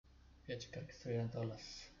Voy a checar que estuvieran todas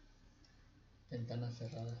las ventanas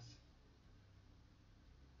cerradas.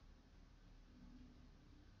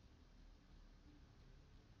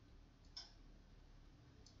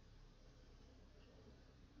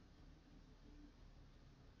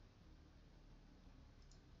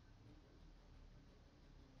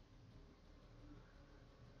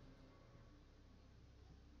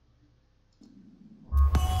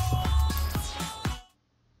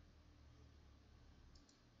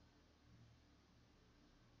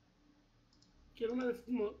 Quiero una de esas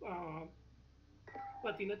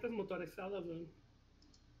patinetas motorizadas, güey.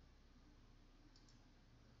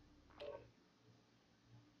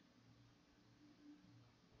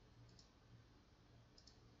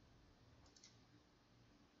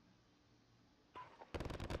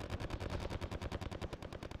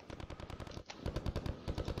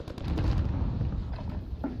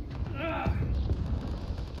 ¡Ah!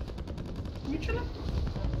 ¿Míchala?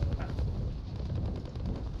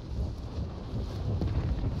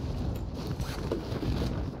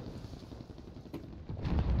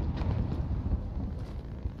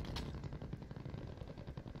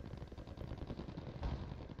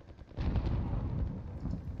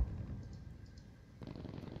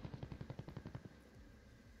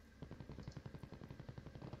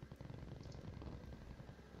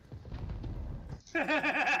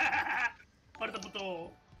 Muerto,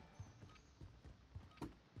 puto.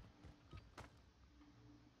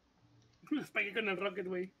 Les pegué con el rocket,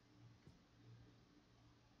 güey.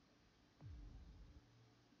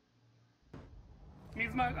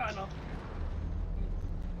 Misma. Ah, no.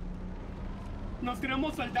 Nos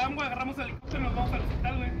tiramos al dam, güey. Agarramos el helicóptero y nos vamos al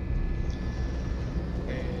hospital, güey.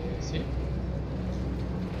 Sí.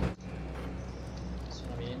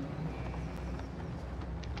 Suena bien.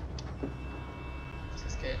 Pues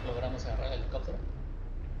es que logramos agarrar el helicóptero.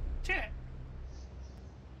 Che.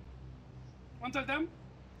 ¿Cuánto el dam?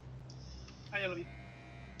 Ah, ya lo vi.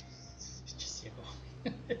 Pinche ciego.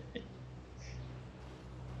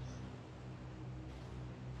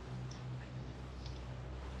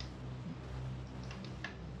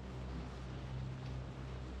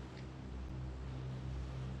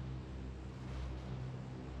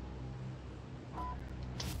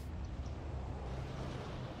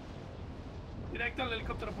 Directo al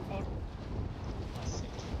helicóptero, por favor. Así.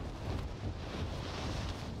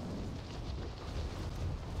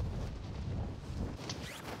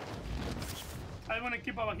 Hay buen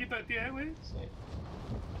equipo abajito de ti, güey. Sí.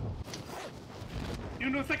 Y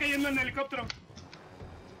uno está cayendo en el helicóptero.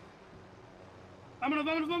 Vámonos,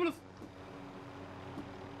 vámonos, vámonos.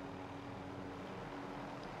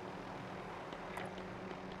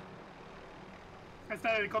 Ahí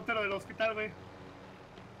está el helicóptero del hospital, güey.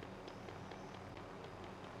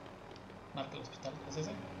 Marca el hospital. ¿Es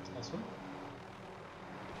ese? ¿El azul?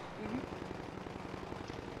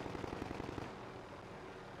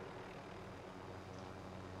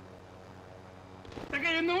 ¡Está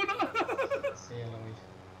cayendo uno! Sí, ya lo vi.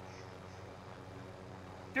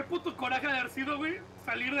 Qué puto coraje de haber sido, güey.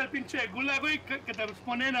 Salir del pinche gula, güey, que te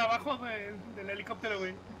ponen abajo del helicóptero,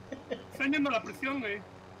 güey. Están yendo a la prisión, güey.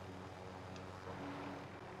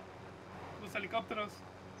 Los helicópteros.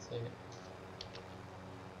 Sí.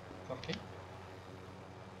 ¿Por qué?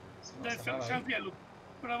 Se me De cerraba ahí. chance a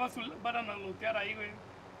pero van a lootear ahí, güey.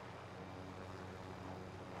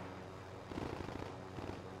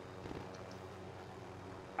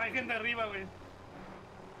 Hay gente arriba, güey.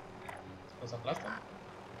 Los aplastan.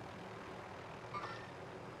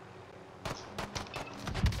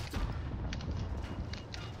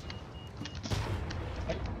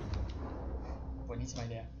 Ay. Buenísima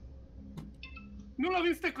idea. ¿No lo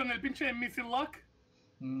viste con el pinche missile lock?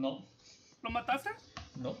 No. ¿Lo mataste?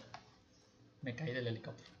 No. Me caí del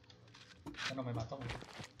helicóptero. Ya no me mató, güey.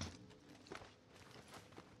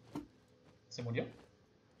 ¿Se murió?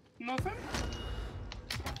 No sé.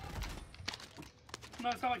 No,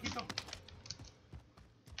 está bajito.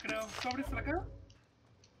 Creo. ¿Abriste la cara?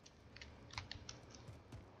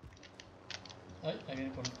 Ay, ahí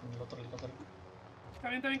viene con el otro helicóptero. Está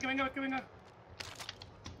bien, que venga, que venga.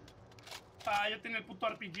 Ah, ya tiene el puto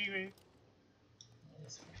RPG, güey. Ya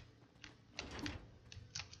se fue.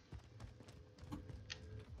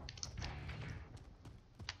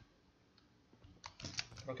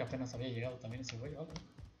 Creo que apenas había llegado también ese güey, ¿vale?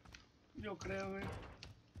 Yo creo, güey.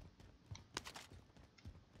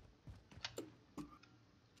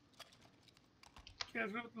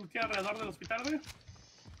 ¿Quieres lootear alrededor del hospital, güey?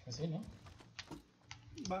 Pues sí, ¿no?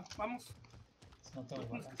 Va, vamos. No tengo No, es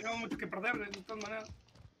que balas. tenemos mucho que perder, güey, de todas maneras.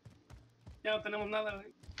 Ya no tenemos nada,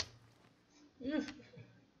 güey. De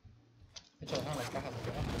hecho, dejaron las cajas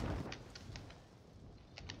de abajo.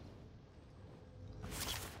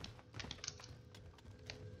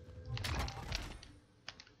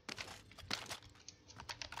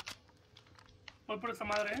 Voy por esa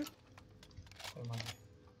madre, Por madre.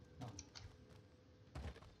 No.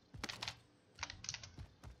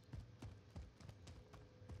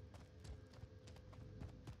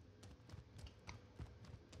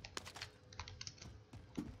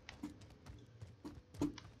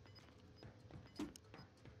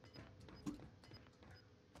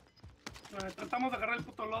 Tratamos de agarrar el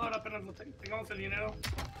puto loader apenas lo tengamos el dinero.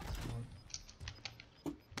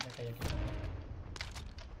 Ya caí aquí.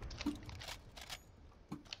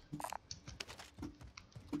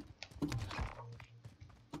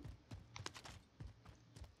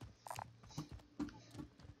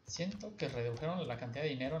 Siento que redujeron la cantidad de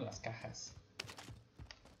dinero en las cajas.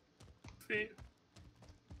 Sí.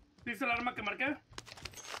 ¿Viste el arma que marqué?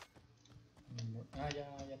 Ah,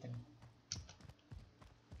 ya tengo.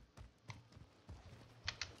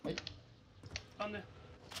 Ay, ¿Dónde?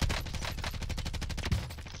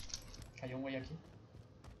 cayó un güey aquí.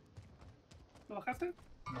 ¿Lo bajaste?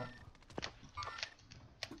 No.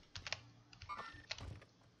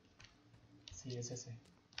 Sí, es ese.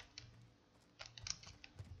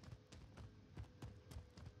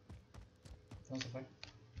 ¿Dónde se fue?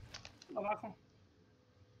 Abajo.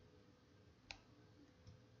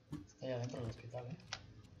 Está ahí adentro del hospital, ¿eh?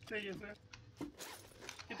 Sí, ya sé.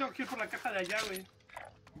 Yo tengo que ir por la caja de allá, güey.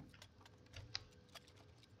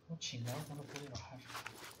 Oh, chingados, no lo pude bajar.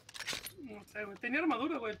 No sé, güey. Tenía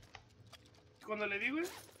armadura, güey. Cuando le di, güey.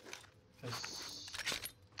 Pues...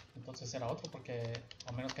 entonces era otro porque...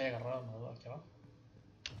 a menos que haya agarrado la armadura aquí abajo.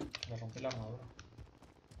 Le rompí la armadura.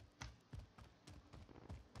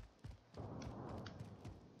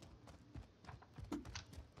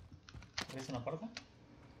 ¿Abriste una puerta?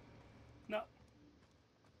 No.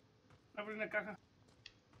 Abrí una caja.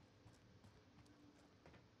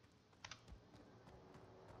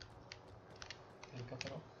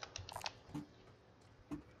 Helicóptero.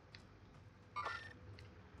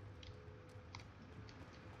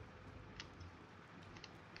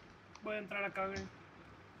 Voy a entrar acá, güey.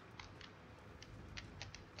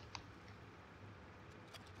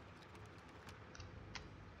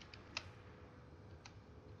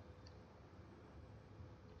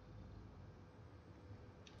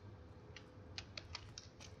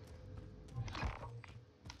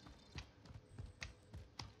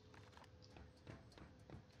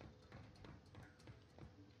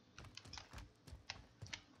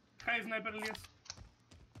 Hi, Sniper Elias.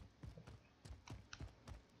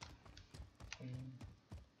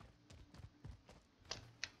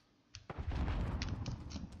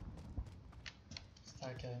 Está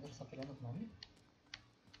aquí adentro, está peleando con alguien.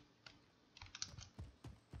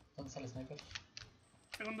 ¿Dónde está el sniper?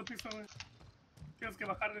 Segundo piso, güey. Tienes que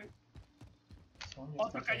bajar, güey. Son,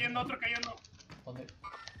 Otro cayendo, otro cayendo. ¿Dónde?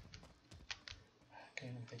 Caí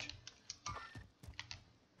en el techo.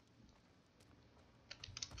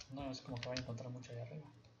 No, es como que va a encontrar mucho ahí arriba.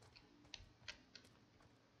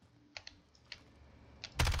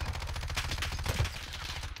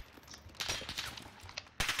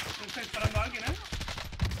 Me está disparando a alguien, ¿eh?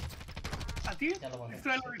 ¿A ti? Ya lo bajé.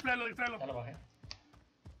 Distráelo, Sí. distráelo, distráelo. Ya lo bajé.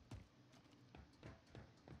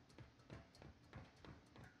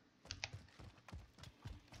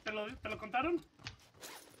 ¿Te lo contaron?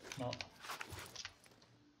 No.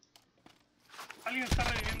 Alguien está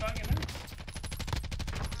reviviendo a alguien, ¿eh?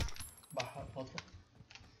 Baja otro.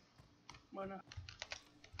 Bueno.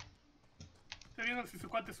 Estoy viendo si su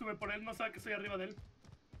cuate sube por él, no sabe que estoy arriba de él.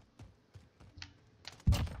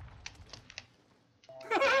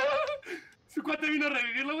 Su cuate vino a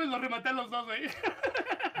revivirlo, güey, lo rematé a los dos, güey.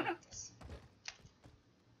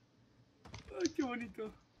 Ay, qué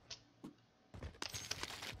bonito.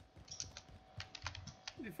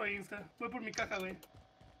 Y fue insta. Fue por mi caja, güey.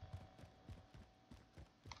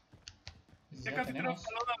 Pues Ya casi tenemos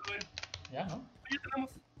salada, güey. Ya, ¿no? Ya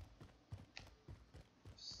tenemos.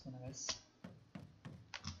 Pues una vez.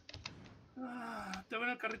 Te voy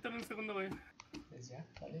en el carrito en un segundo, güey. Pues ya,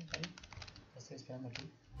 dale, dale. Lo estoy esperando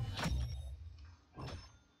aquí.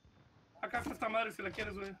 Acá está esta madre si la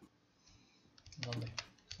quieres, güey. ¿Dónde?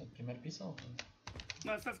 ¿El primer piso o dónde?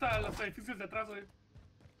 No, está hasta los edificios de atrás, güey.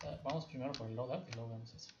 Vamos primero por el loadout y luego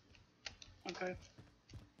vemos eso. Ok.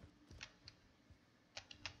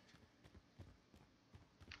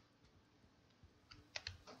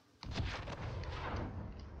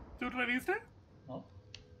 ¿Tú reviste? ¿No?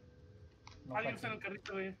 No Alguien fue está en el aquí.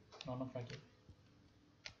 carrito, güey. No fue aquí.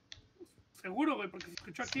 Seguro, güey, porque se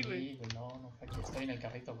escuchó aquí, güey. Sí, güey, no fue aquí. Estoy en el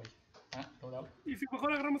carrito, güey. Loadout. ¿Y si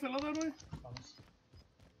mejor agarramos el loader, güey? Vamos.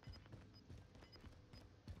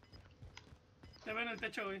 Te veo en el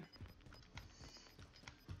techo, güey.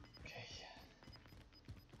 Ok.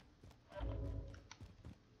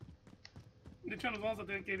 De hecho, nos vamos a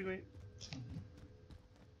tener que ir, güey.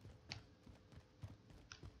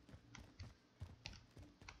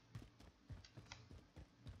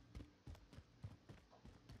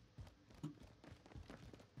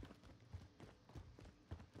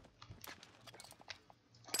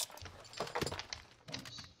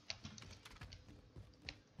 Vamos.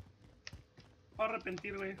 Va a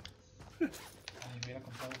arrepentir, güey. Ay, hubiera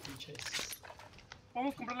comprado pinches.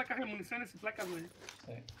 Vamos a comprar la caja de municiones y placas, güey.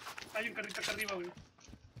 Sí. Hay un carrito acá arriba, güey.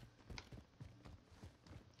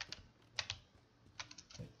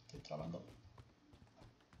 Estoy trabando.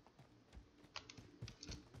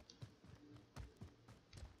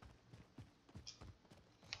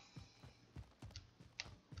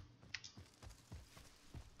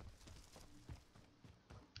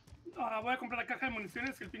 Voy a comprar la caja de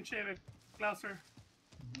municiones y el pinche cluster.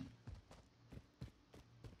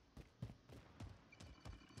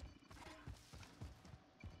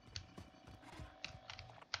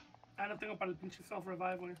 No tengo para el pinche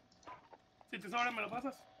self-revive, güey. Si te sobra, ¿me lo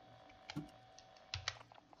pasas?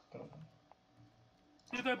 Pero bueno.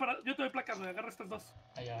 Yo te doy placas, güey. Agarra estas dos.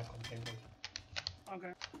 Allá compré, güey. Ok.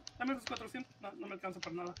 Dame esos 400. No, no me alcanza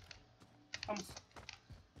para nada. Vamos.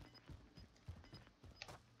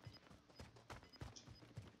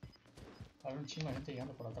 Hay un chingo de gente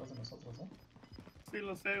llegando por atrás de nosotros, ¿eh? Sí,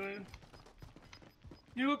 lo sé, güey.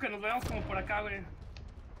 Yo digo que nos veamos como por acá, güey.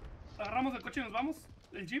 Agarramos el coche y nos vamos.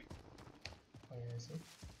 El jeep. Pues sí.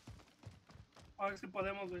 A ver si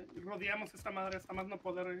podemos, güey. Y rodeamos esta madre hasta más no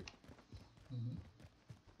poder, güey.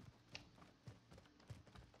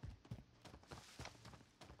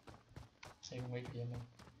 Hay un güey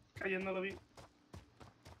cayendo, lo vi.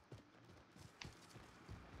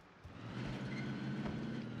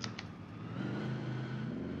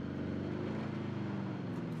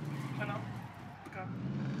 Bueno, acá.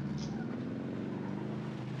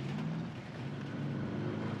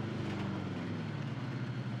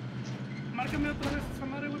 Márcame otra vez esa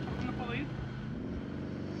madre, güey, porque no puedo ir.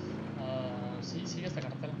 Sí, sigue esta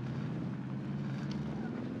carretera.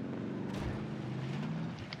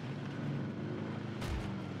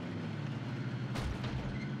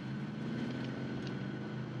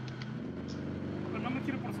 Pero no me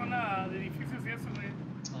quiero por zona de edificios y eso, güey.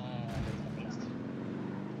 Ya te pelaste.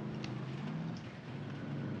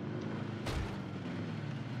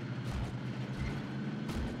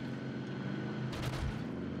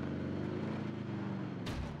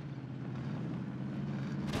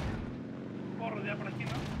 Puedo rodear por aquí,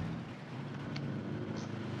 ¿no?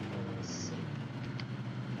 Pues sí.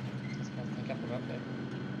 Es más, hay que apurarte.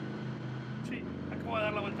 Sí, acabo de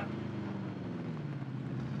dar la vuelta.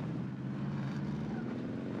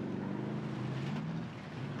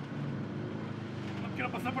 No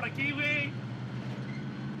quiero pasar por aquí, güey.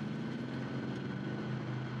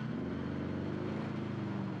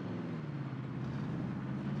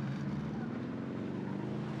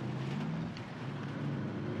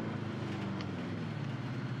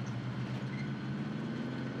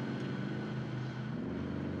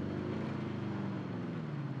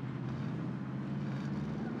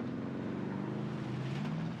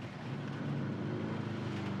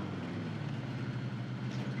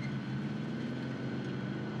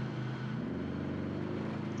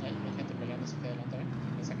 Hay gente peleándose aquí adelante, ¿eh?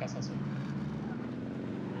 En esa casa azul.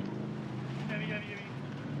 Ya vi.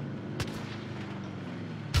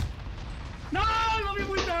 ¡No! ¡Lo vi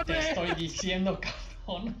muy tarde! Te estoy diciendo,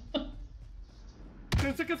 cabrón.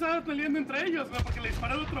 Pensé que estaban peleando entre ellos, güey, porque le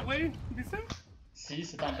disparó al otro güey, ¿viste? Sí,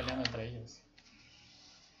 se estaban peleando entre ellos.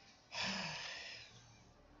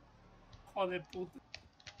 Joder, puta.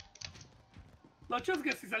 Lo hecho es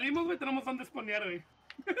que si salimos, güey, tenemos donde spawnear, güey.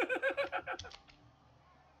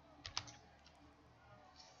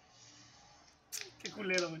 Qué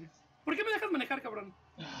culero, güey. ¿Por qué me dejas manejar, cabrón?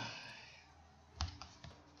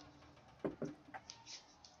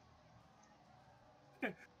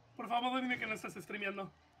 Por favor, dime que no estás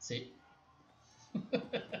streameando. Sí.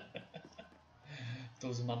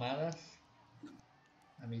 Tus mamadas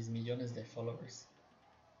a mis millones de followers.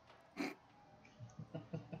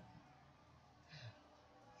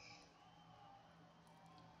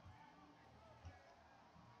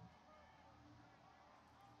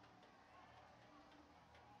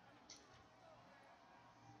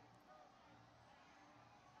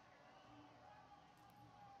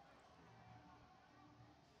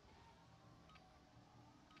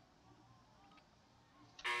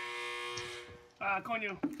 Ah,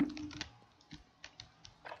 coño.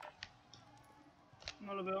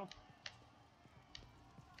 No lo veo.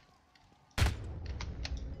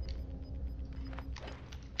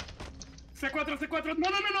 C4.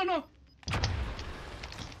 No.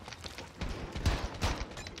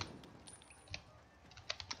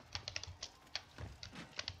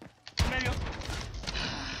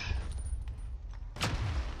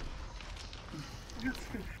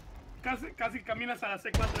 casi caminas a la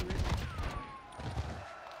C4, güey.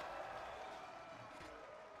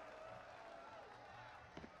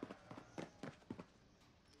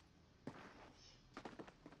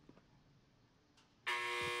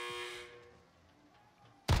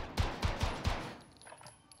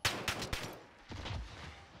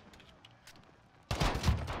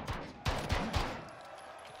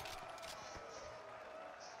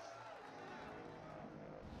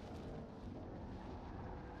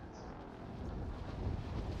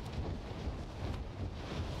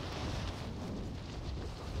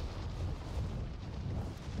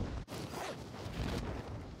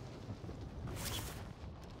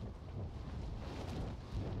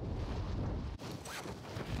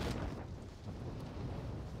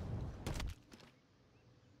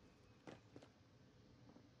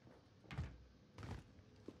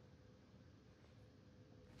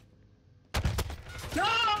 ¡No!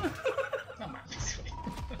 No mames, güey.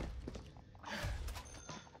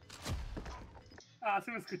 Ah,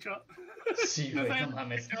 se me escuchó. Sí, No güey, sabía no si se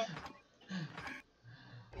mames. escuchó.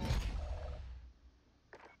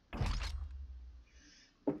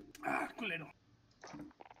 Ah, culero.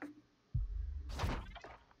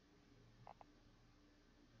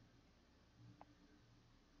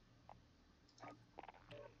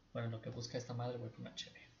 Bueno, lo que busca esta madre, voy por una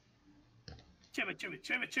chévere. Cheve, cheve,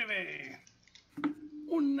 cheve, cheve.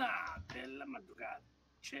 Una de la madrugada.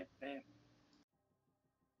 Cheve.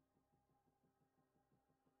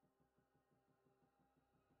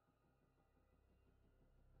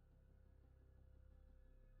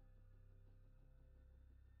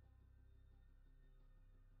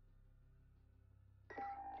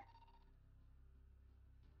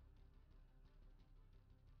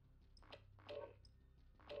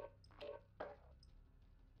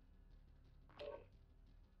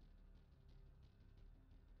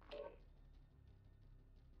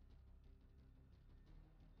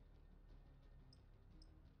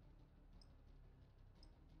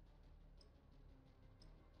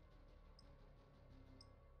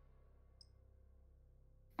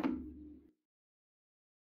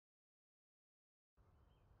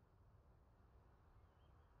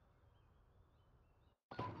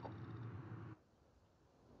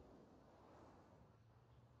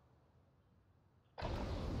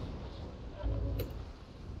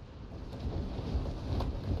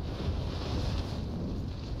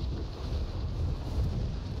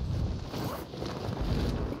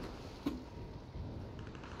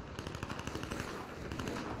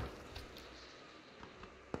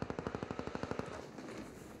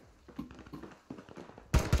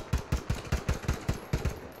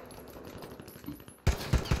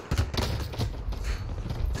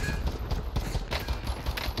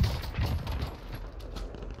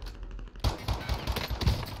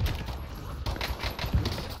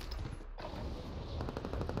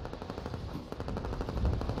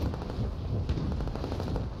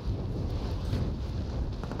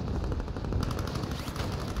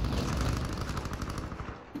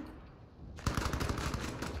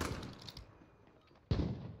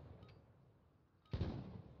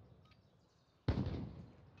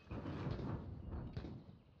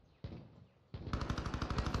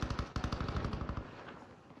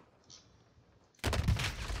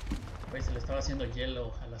 Güey, se le estaba haciendo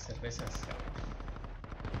hielo a las cervezas, cabrón.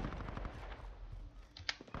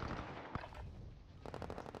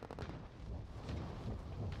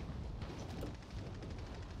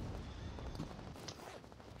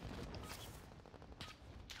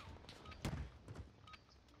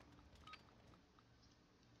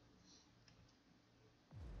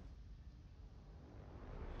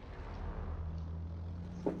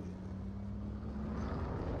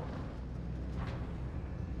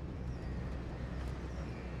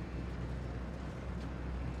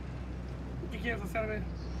 ¿Qué quieres hacer, güey?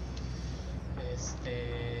 Pues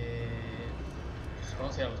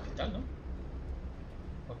vamos a ir al hospital, ¿no?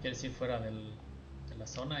 ¿O quieres ir fuera de la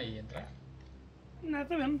zona y entrar? Nah,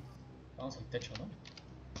 está bien. Vamos al techo, ¿no?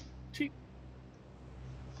 Sí.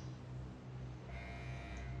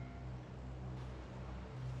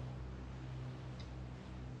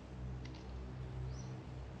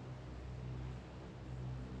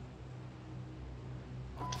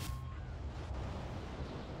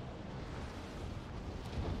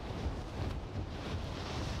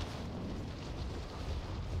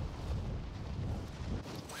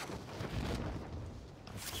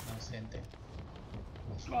 Inocente.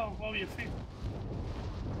 Oh, obvio, sí.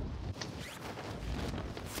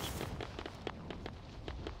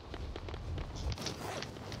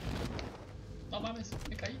 No mames,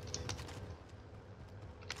 me caí.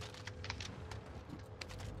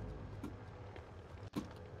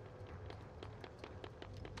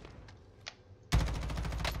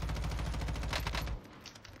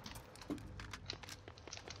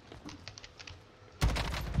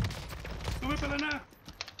 Sube, pelana.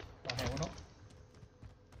 Bajé uno.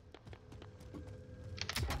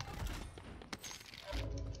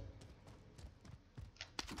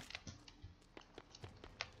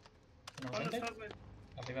 ¿Tenemos ¿Dónde gente? estás, güey?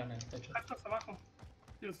 Arriba en el techo. Ah, estás abajo.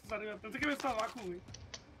 Dios, estás arriba. Pensé que había estado abajo, güey.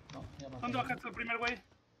 No, ya maté. ¿Dónde bajaste el primer güey?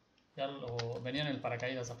 Ya lo... venía en el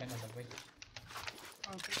paracaídas apenas el güey.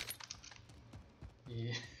 Ah, ok.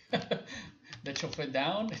 Y... de hecho fue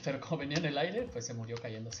down, pero como venía en el aire, pues se murió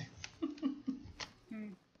cayéndose.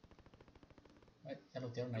 Ay, ya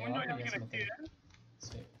lo tiraron ahí Según yo, abajo hay y ya se alguien aquí, metió. ¿eh?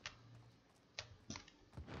 Sí.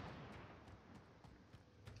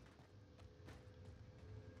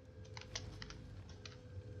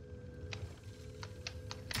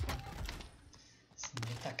 Es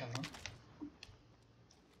neta, cabrón.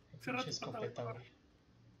 Cierra Pinche tu puerta, güey, escopeta, por güey. favor.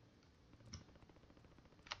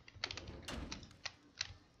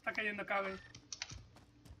 Está cayendo acá, güey.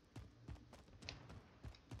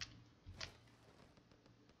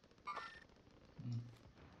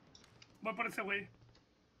 Voy por ese güey.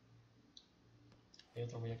 Hay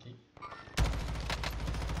otro güey aquí.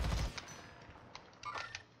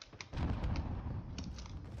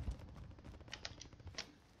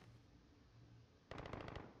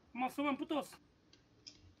 Vamos, suban, putos.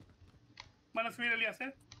 Van a subir Elías,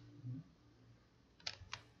 ¿eh?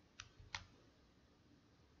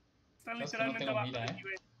 Están Yo es que no literalmente tengo abajo mira, de aquí,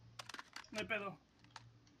 güey. No hay pedo.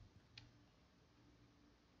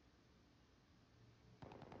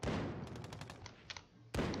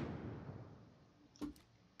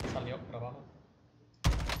 Salió por abajo.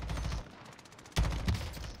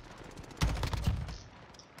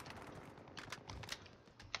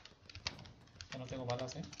 Ya no tengo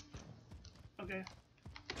balas, Ok.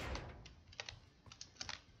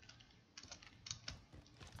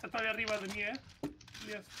 Está todavía arriba de mí, ¿eh?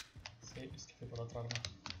 Elías. Sí, es que fui por otra arma.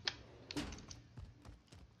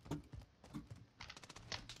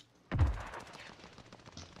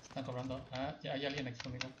 Están cobrando. Ah, ya hay alguien aquí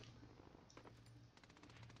conmigo.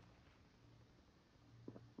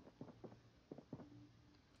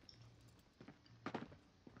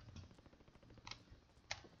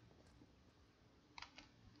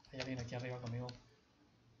 Hay alguien aquí arriba conmigo.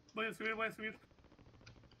 Voy a subir, voy a subir.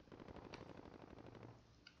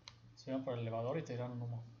 Subieron por el elevador y tiraron un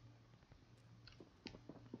humo.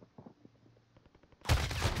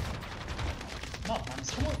 No,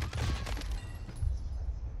 mames, ¿cómo?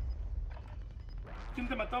 ¿Quién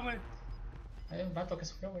te mató, güey? Hay un vato que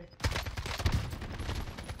sufrió, güey.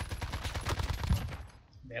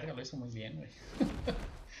 Verga, lo hizo muy bien, güey.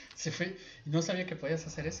 Se fue. Y no sabía que podías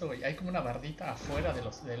hacer eso, güey. Hay como una bardita afuera de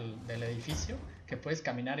del edificio que puedes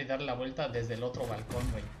caminar y dar la vuelta desde el otro balcón,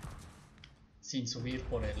 güey. Sin subir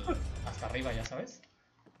por el... hasta arriba, ya sabes.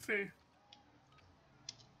 Sí.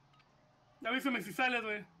 Avísame si sales,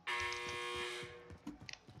 güey.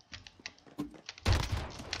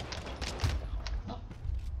 No.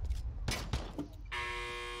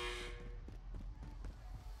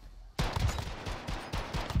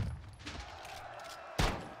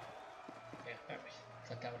 Güey.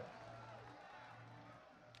 Está cabrón.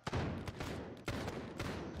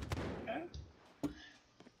 ¿Eh?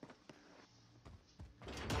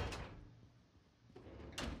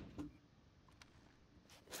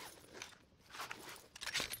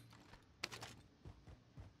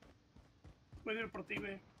 Voy a ir por ti,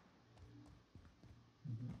 güey.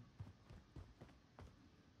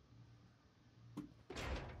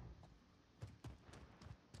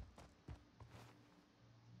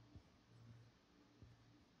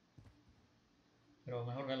 Pero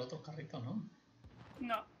mejor ve el otro carrito, ¿no?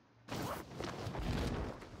 No.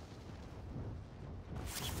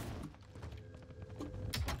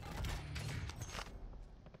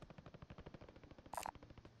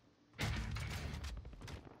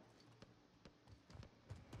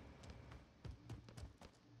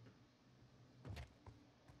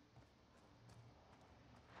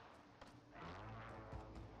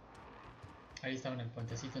 Ahí estaba en el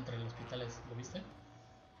puentecito entre los hospitales, ¿lo viste?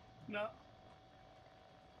 No.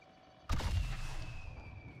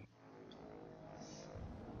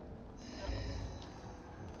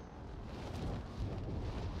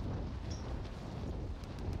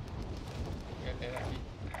 Voy a quedar aquí.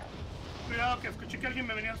 Cuidado, que escuché que alguien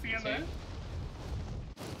me venía siguiendo, Sí. ¿eh?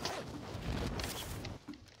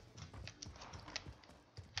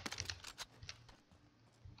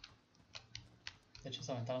 De hecho,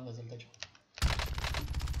 se aventaron desde el techo.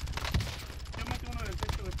 Yo metí uno en el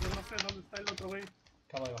techo, güey, pero no sé dónde está el otro, güey.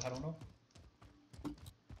 Acabo de bajar uno.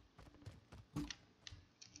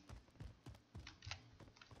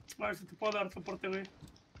 A ver si te puedo dar soporte, güey.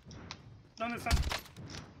 ¿Dónde están?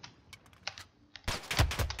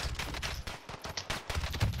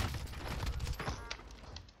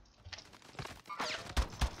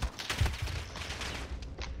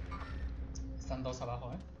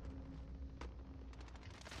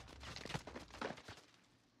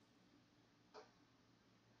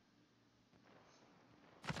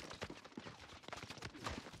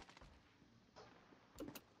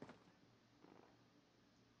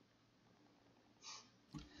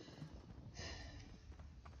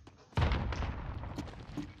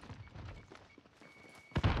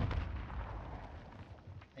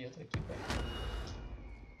 otro equipo.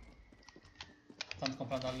 Estamos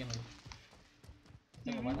comprando a alguien, güey. No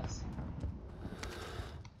tengo balas.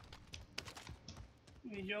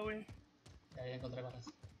 Ni yo, güey. Ya encontré balas.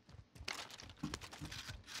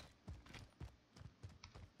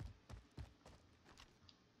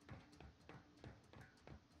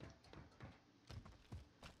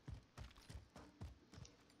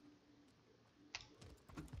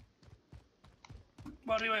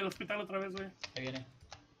 Voy arriba del hospital otra vez, güey. Ahí viene.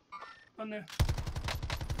 ¿Dónde?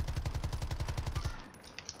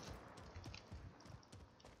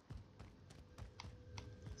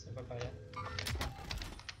 Se fue para allá.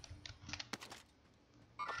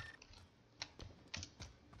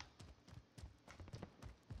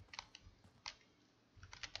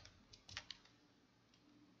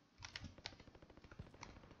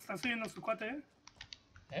 Está subiendo su cuate, ¿eh?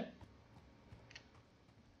 ¿Eh?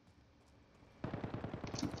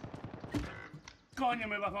 Coño,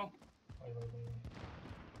 me bajó. Voy.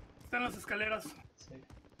 Está en las escaleras. Sí.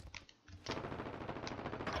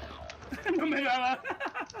 No me daba.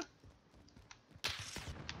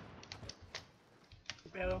 ¿Qué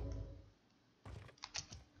pedo?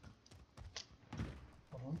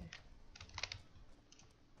 ¿Por dónde?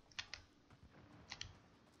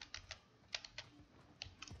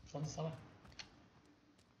 ¿Dónde estaba?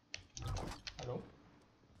 ¿Aló?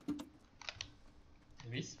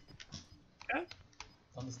 ¿Luis? ¿Qué?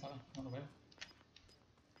 ¿Dónde estaba? No lo veo.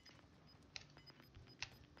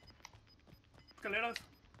 Escaleras.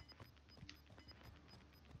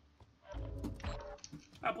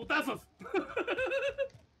 ¡A putazos!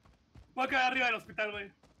 Voy a quedar arriba del hospital,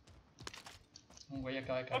 güey. Un güey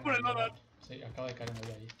acaba de caer. Voy por el loadout. Sí, acaba de caer un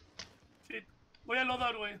güey ahí. Sí. Voy al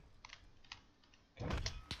loadout, güey.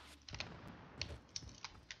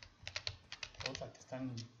 Puta, que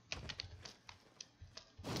están...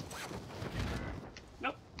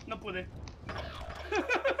 No, no pude.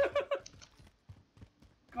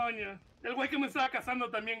 Coño. El güey que me estaba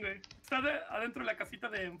cazando también, güey. Está adentro de la casita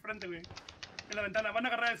de enfrente, güey. En la ventana. Van a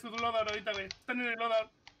agarrar su loadout ahorita, güey. Están en el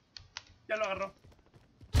loadout. Ya lo agarró.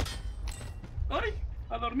 ¡Ay!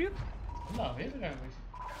 ¿A dormir? La verga, güey.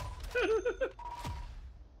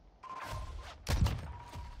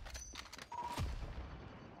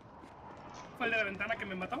 ¿Fue el de la ventana que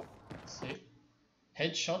me mató? Sí.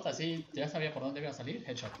 Headshot, así, ya sabía por dónde iba a salir.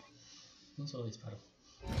 Headshot. Un solo disparo.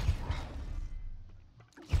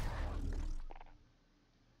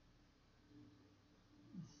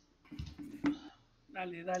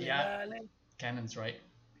 Dale, dale, Yeah. dale. Cannon's right.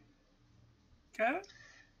 ¿Qué?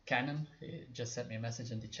 Cannon just sent me a message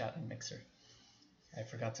in the chat on Mixer. I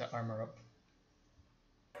forgot to armor up.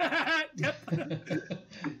 Yep.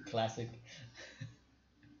 Classic.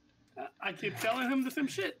 I keep telling him the same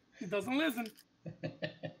shit. He doesn't listen.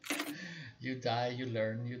 You die, you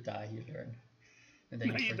learn, you die, you learn. And then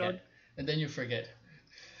No, you you forget. don't. And then you forget.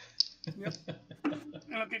 Yep.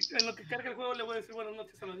 En lo que carga el juego le voy a decir buenas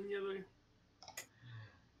noches a las niñas, güey.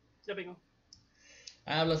 Ya vengo.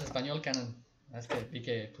 Ah, hablas español, Cannon. Es que vi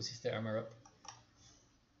que pusiste armor up.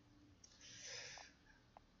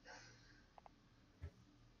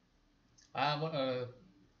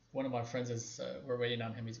 One of our friends is we're waiting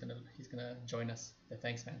on him. He's gonna join us.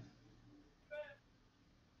 Thanks, man.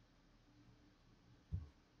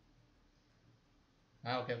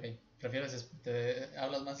 Ah, ok.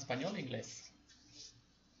 ¿Hablas más español o inglés?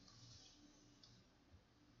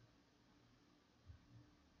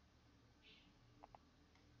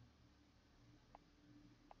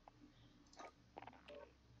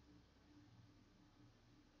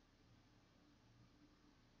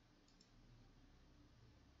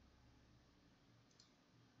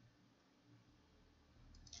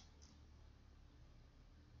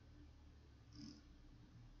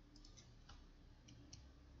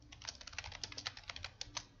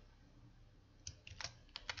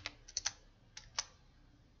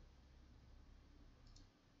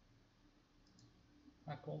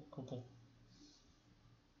 Ah, cool.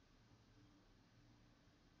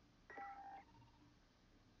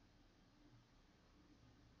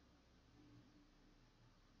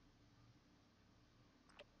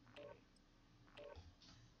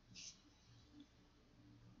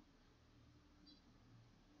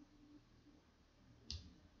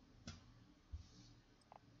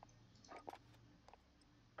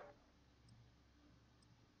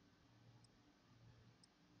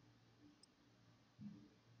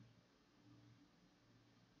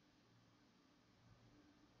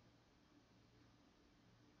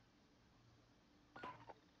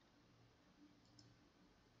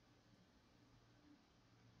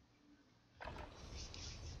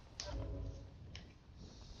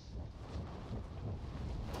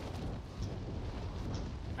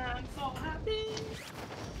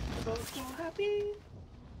 So happy.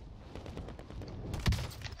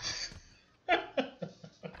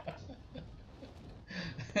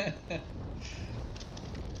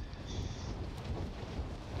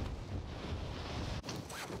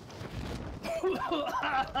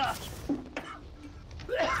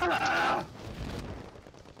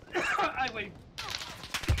 Ay, güey.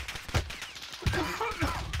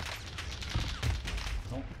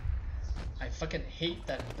 No. I fucking hate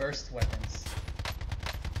that burst weapons.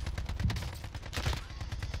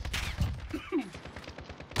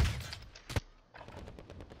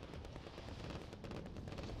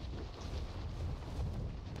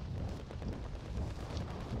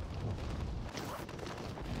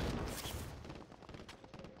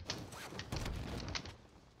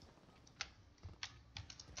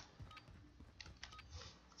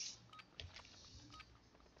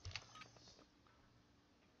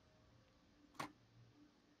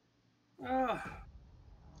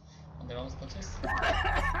 ¿Dónde vamos entonces?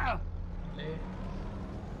 Vale.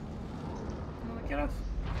 Donde quieras.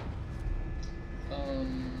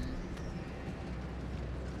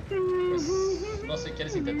 Pues no sé,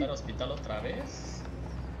 ¿quieres intentar hospital otra vez?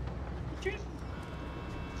 Sí.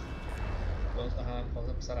 Vamos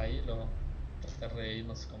a empezar ahí, luego tratar de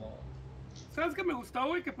irnos como... ¿Sabes qué me gustó,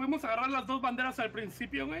 güey? Que pudimos agarrar las dos banderas al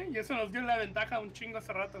principio, güey. Y eso nos dio la ventaja un chingo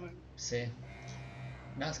hace rato, güey. Sí.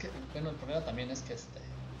 Nada, es que, bueno, el problema también es que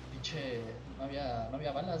pinche, no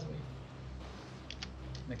había balas, güey.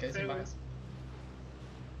 Me quedé sin balas.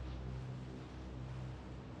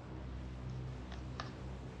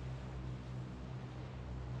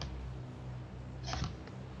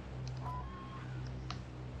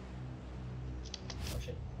 Oh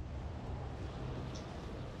shit.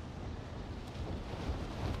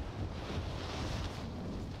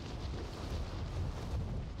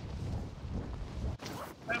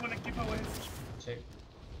 Hay buen equipo, güey. Sí.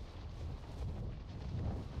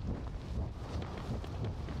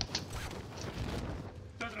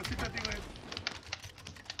 Estoy atrásito de ti, güey.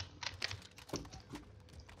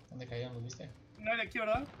 ¿Dónde caían? ¿Los viste? No hay de aquí,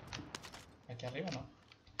 ¿verdad? Aquí arriba, ¿no?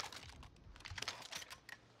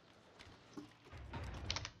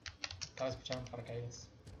 Acaba de escuchar un paracaídas.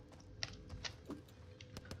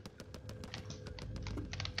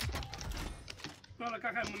 Toda la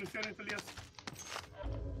caja de municiones, Elías.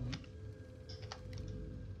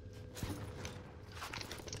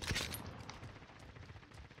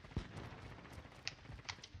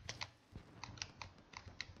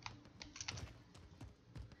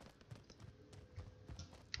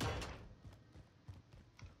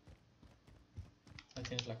 Ahí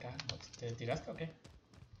tienes la caja. ¿Te tiraste o qué?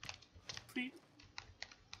 Sí.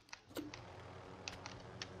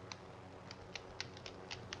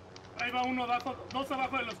 Ahí va uno abajo, dos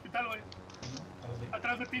abajo del hospital, güey.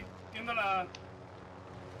 Atrás de ti, viendo la...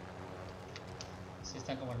 Sí,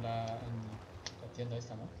 están como en la tienda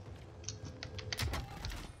esta, ¿no?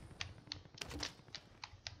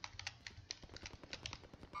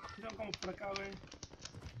 Están como por acá, güey.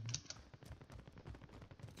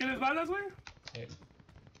 ¿Quieres balas, güey? Sí.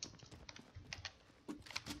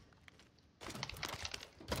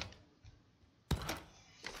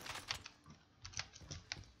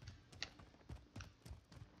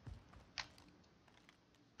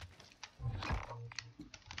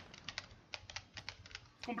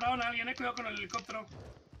 Compraron a alguien, cuidado con el helicóptero.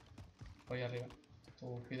 Voy arriba.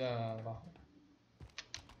 Tú cuida abajo.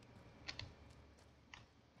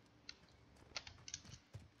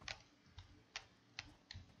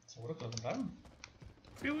 ¿Seguro que lo compraron?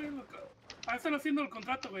 Sí, güey. Están haciendo el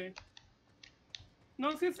contrato, güey.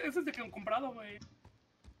 No, sí, ese es de que han comprado, güey.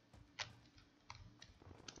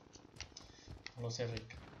 No lo sé,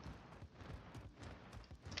 Rick.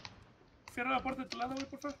 Cierra la puerta de tu lado, güey,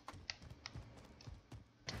 por favor.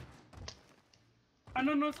 Ah,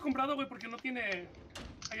 no, no es comprado, güey, porque no tiene...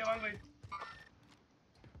 Allá van, güey.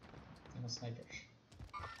 Tengo sniper.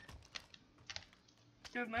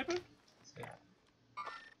 ¿Quieres sniper? Sí.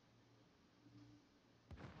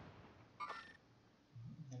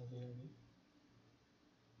 Ya lo vi.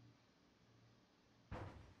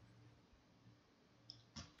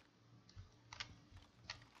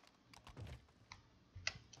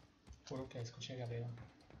 Juro que escuché que arriba.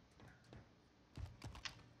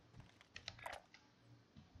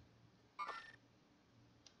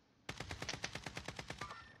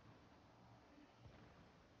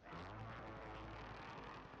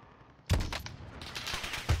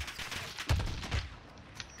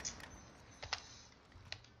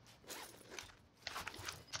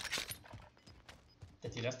 ¿Te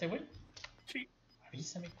tiraste, güey? Sí.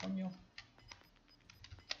 Avísame, coño.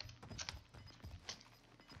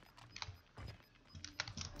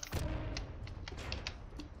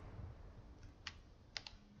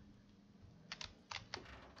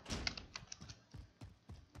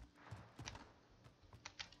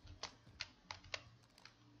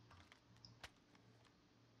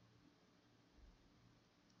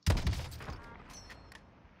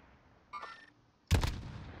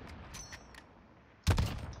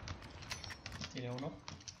 tiene uno.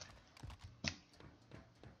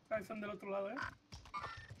 Ahí están del otro lado,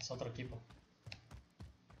 Es otro equipo.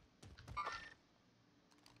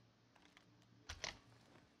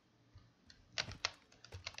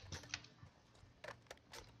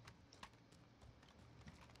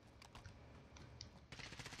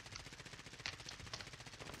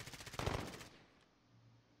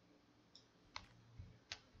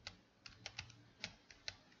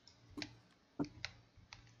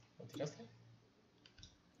 ¿Lo tiraste?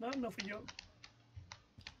 No, no fui yo.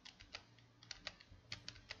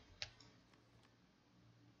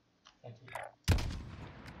 Aquí.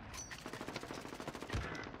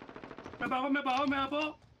 Me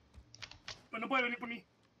apagó. Pues no puede venir por mí.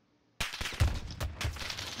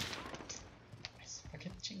 ¿Para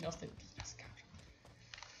qué chingados te tiras, cabrón?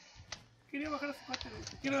 Quería bajar a su cuate, güey.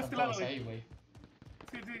 Quiero de Están este lado, todos güey. ahí, güey.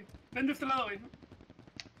 Sí. Ven de este lado, güey.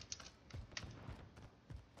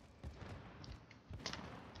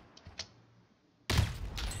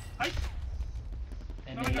 ¡Ay!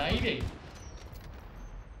 En No el vengas por aire.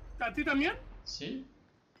 ¿A ti también? Sí.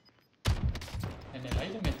 En el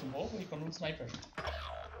aire me tumbó, güey, con un sniper.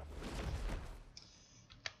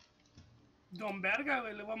 Don Verga,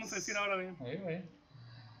 güey, le vamos a decir ahora, güey. Oye, güey.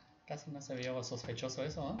 Casi no se veía sospechoso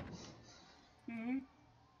eso, ¿no?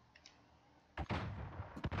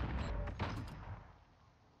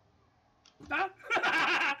 ¡Ah!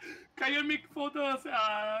 Cayó en mi fotos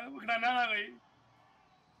a granada, güey.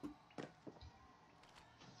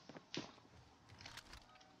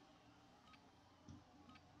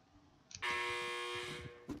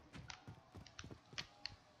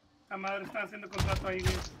 La madre está haciendo contrato ahí,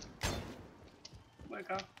 güey. Voy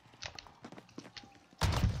acá.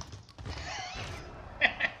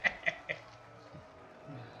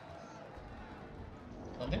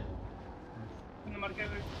 ¿Dónde? No marqué,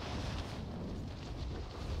 güey.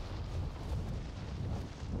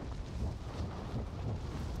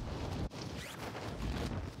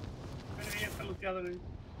 Pero ya está looteado, güey.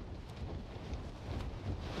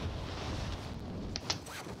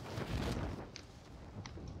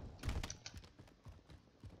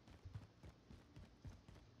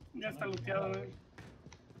 Ya está looteado, güey.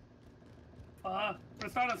 Ah, pero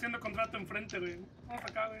estaban haciendo contrato enfrente, güey. Vamos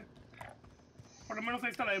acá, güey. Por lo menos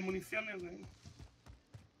ahí está la de municiones, güey.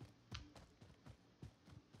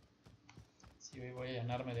 Sí, güey, voy a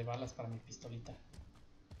llenarme de balas para mi pistolita.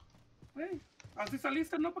 Güey, así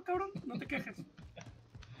saliste, ¿no, pa' cabrón? No te quejes.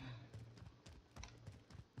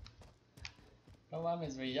 No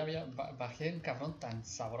mames, güey, ya bajé un cabrón tan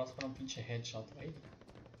sabroso para un pinche headshot, güey.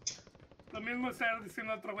 Lo mismo está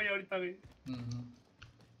diciendo otro güey ahorita, güey.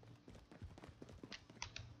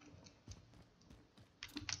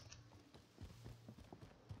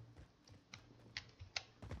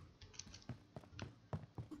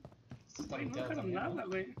 Esto está Güey, no looteado dejaron también, nada, ¿no?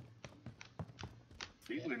 güey.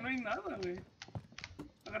 Sí, güey, no hay nada, güey.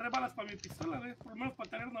 Agarré balas para mi pistola, güey. Por lo menos para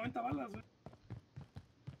tener 90 balas, güey.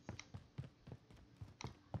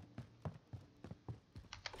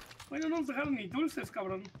 Güey, no nos dejaron ni dulces,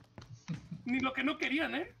 cabrón. Ni lo que no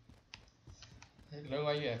querían, ¿eh? Luego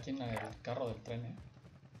hay aquí en el carro del tren, ¿eh?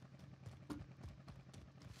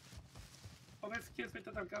 A ver si quieres,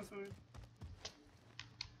 ahorita te alcanzo, güey.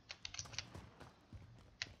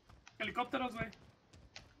 Helicópteros, güey.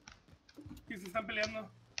 Y se están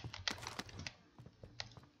peleando.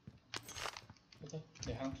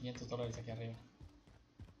 Dejaron $500 aquí arriba.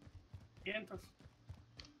 500.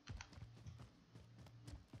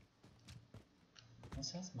 No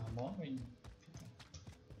seas mamón, güey.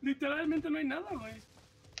 Literalmente no hay nada, güey.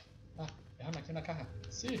 Ah, dejaron aquí una caja.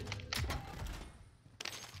 Sí.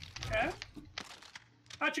 ¿Eh?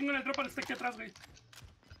 Ah, chingón, el tropa está aquí atrás, güey.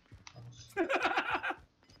 Vamos.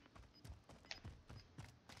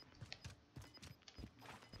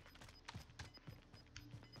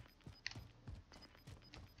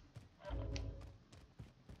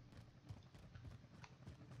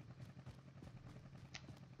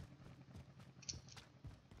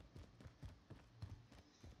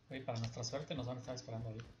 Güey, para nuestra suerte nos van a estar esperando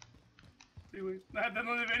ahí. Sí, güey. ¿De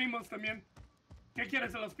dónde venimos también? ¿Qué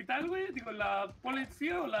quieres, el hospital, güey? Digo, ¿la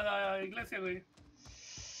policía o la iglesia, güey?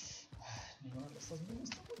 Ninguno de los dos me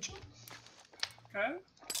gusta mucho. ¿Qué?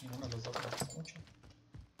 Ninguno de los dos me gusta mucho.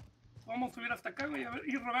 Vamos a subir hasta acá, güey, a ver,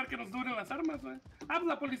 y rogar que nos duren las armas, güey. Ah, pues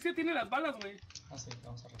la policía tiene las balas, güey. Ah, sí,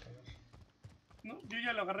 vamos a recargar. No, yo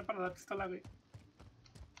ya lo agarré para la pistola, güey.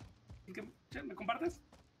 ¿Y qué? Che, ¿me compartes?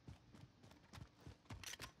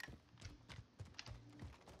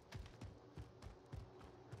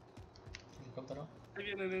 Helicóptero. Ahí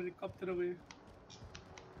viene el helicóptero, güey.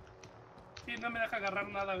 Sí, no me deja agarrar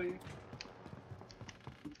nada, güey.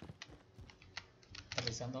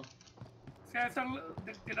 avisando. Se va a estar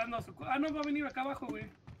tirando a su... Ah, no, va a venir acá abajo,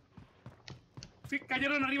 güey. Sí,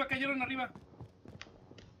 cayeron arriba, cayeron arriba.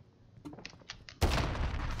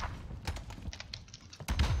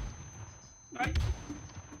 Ay.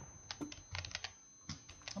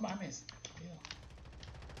 No mames, qué pedo.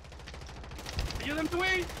 Ayúdame,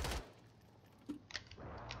 güey.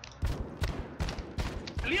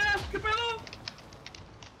 Elías, ¿qué pedo?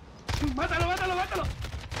 Mátalo, mátalo, mátalo.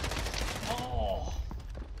 Oh.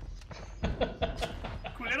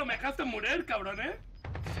 Culero, me dejaste morir, cabrón,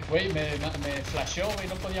 Güey, me flasheó, güey,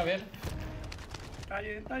 no podía ver. Está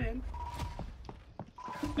bien, está bien.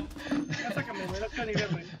 Hasta que me voy a nivel,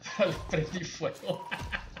 güey. Le prendí fuego.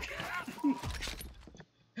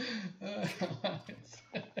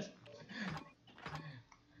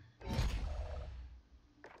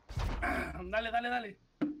 Dale, dale, dale.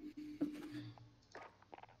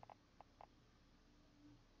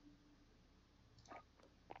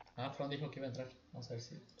 Ah, Fran dijo que iba a entrar. Vamos a ver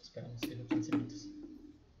si lo esperamos 15 minutos.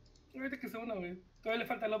 Ahorita que se una, güey. Todavía le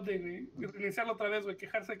falta el update, güey. Iniciarlo otra vez, güey.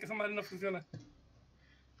 Quejarse de que esa madre no funciona.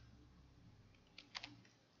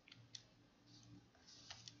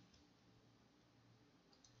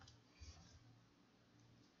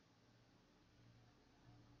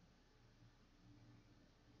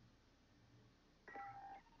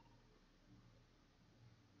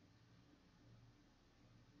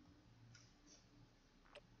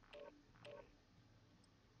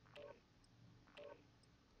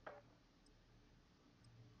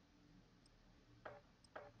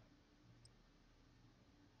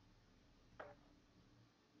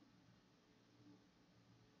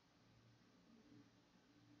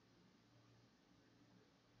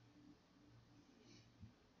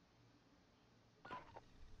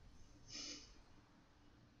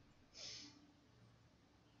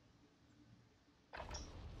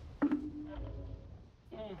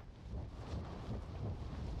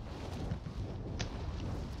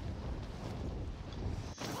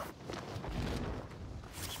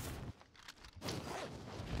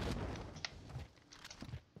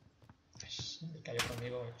 Me cayó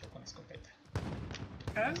conmigo, yo con escopeta.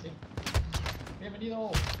 ¿Eh? Sí.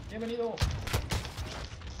 Bienvenido, bienvenido.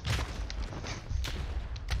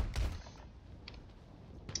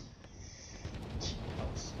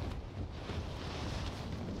 Chingados.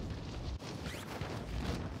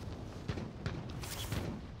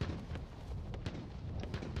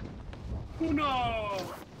 ¡Uno!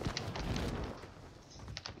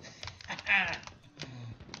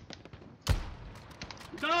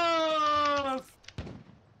 ¡Dos!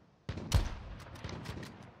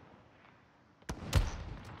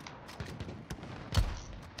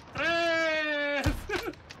 ¡Tres!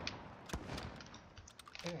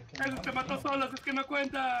 Eso te mató solos, es que no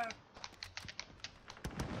cuenta.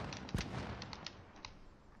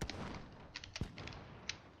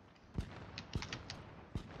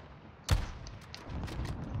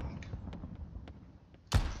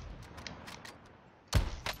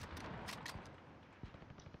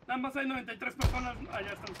 Nada más hay 93 personas. Ah,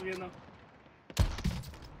 ya están subiendo.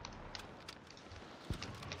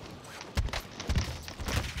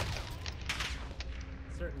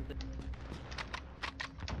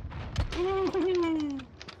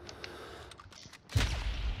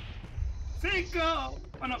 ¡Cinco!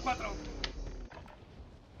 Bueno, 4.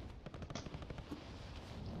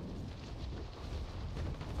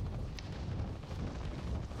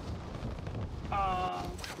 Ah,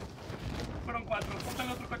 fueron 4. Ponte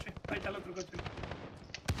el otro coche. Ahí está el otro coche.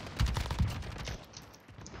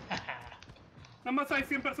 Nada más hay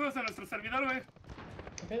 100 personas en nuestro servidor, güey.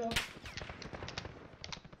 ¿Qué pedo?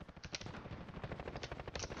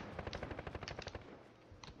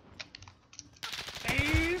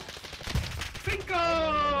 ¡Y 5!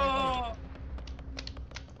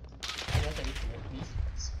 Ya te dije, güey,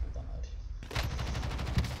 su puta madre.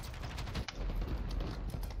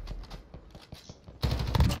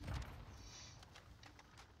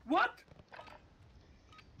 ¿What?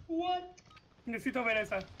 What? Necesito ver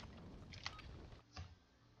esa.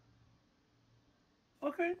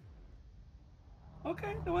 Ok. Ok,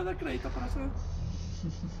 te voy a dar crédito por eso.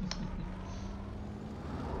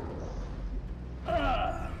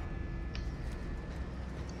 Ah.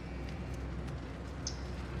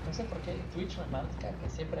 No sé por qué Twitch me marca que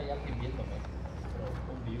siempre hay alguien viéndome. Pero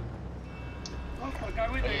un view. Vamos por acá,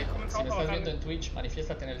 güey. Oye, si me Comenzamos a estás bajar. viendo en Twitch,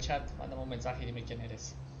 manifiéstate en el chat, mándame un mensaje y dime quién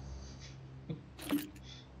eres.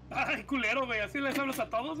 Ay, culero, güey. Así les hablas a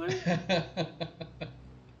todos, güey.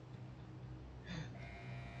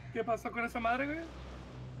 ¿Qué pasó con esa madre, güey?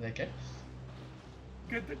 ¿De qué?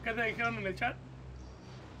 ¿Qué te dijeron en el chat?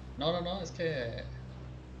 No, es que...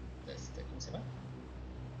 ¿cómo se llama?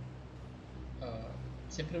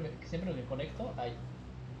 Siempre me conecto, hay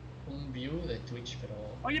un view de Twitch, pero...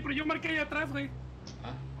 Oye, pero yo marqué ahí atrás, güey.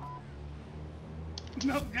 Ah,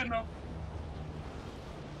 No, ya no.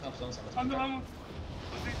 no, pues vamos a ¿A dónde respetar. vamos?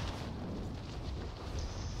 Pues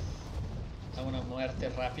sí. A una muerte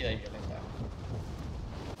rápida y violenta.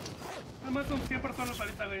 Nada más son 100 personas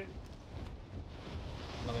ahorita, güey.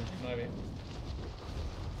 99.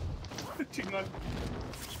 Chingón.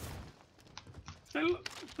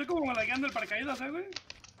 Estoy como lagueando el paracaídas, güey.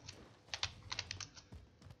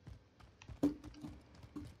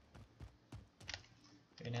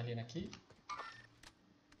 Viene alguien aquí.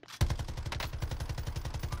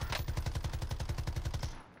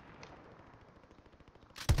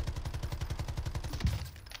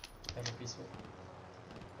 Está en el piso.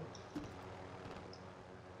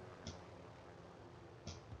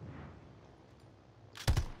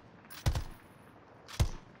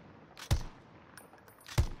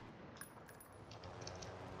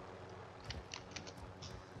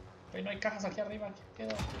 Oye, no hay cajas aquí arriba, ¿qué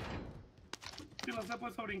pedo? Si lo sé,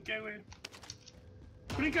 pues eso brinqué, güey.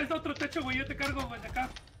 Brinca el otro techo, güey. Yo te cargo, güey, de acá.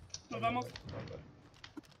 Nos vamos.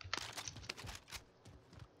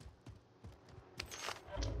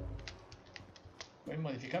 Oye,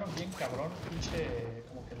 modificaron bien cabrón, pinche,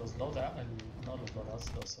 como que los loadouts, no los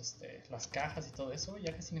loadouts, las cajas y todo eso,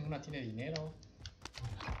 ya casi ninguna tiene dinero.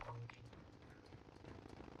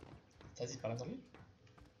 ¿Estás disparando bien?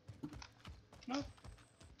 ¿No?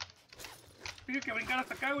 Dije que brincar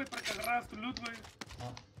hasta acá, güey, para que agarraras tu loot, güey.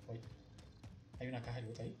 Ah, oye. ¿Hay una caja de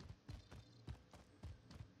loot ahí?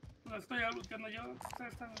 La estoy looteando yo.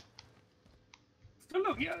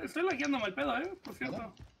 Estoy lagueando mal pedo, por cierto.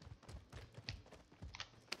 ¿Verdad?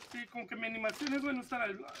 Sí, como que mi animación es, güey, no estar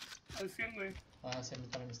al 100, güey. Ah, sí, a mí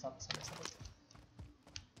también me está pasando esa cosa.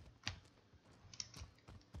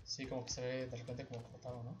 Sí, como que se ve de repente como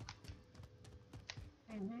cortado, ¿no?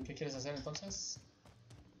 ¿Qué quieres hacer entonces?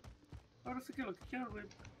 Ahora sí que lo que quiero, güey.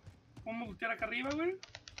 Vamos a lootear acá arriba, güey.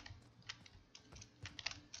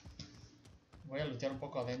 Voy a lootear un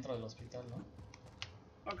poco adentro del hospital, ¿no?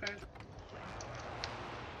 Ok.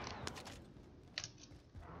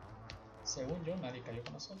 Según yo, nadie cayó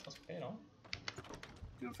con nosotros, pero...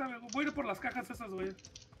 ¿Quién sabe? Voy a ir por las cajas esas, güey.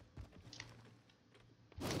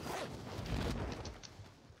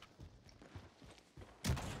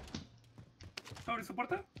 ¿Abre su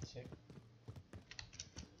puerta? Sí.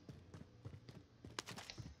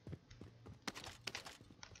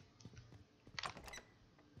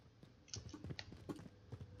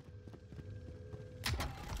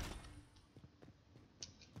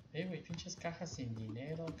 Güey, pinches cajas sin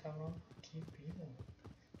dinero, cabrón. ¿Qué pido?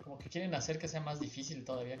 Como que quieren hacer que sea más difícil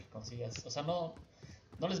todavía que consigas. O sea, no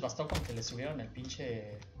les bastó con que le subieron el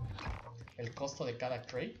pinche... el costo de cada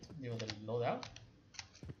crate, digo, del loadout.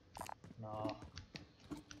 No.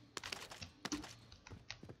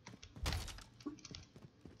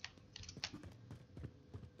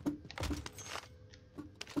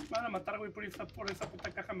 Van a matar, güey, por esa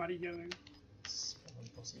puta caja amarilla, güey. Es como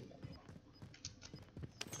imposible, amigo.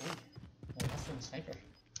 Uy, me ganaste un sniper.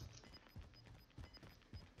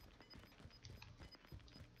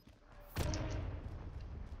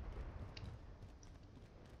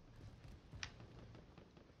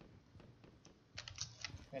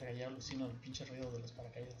 Verga, ya alucino el pinche ruido de los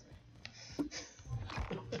paracaídas, güey.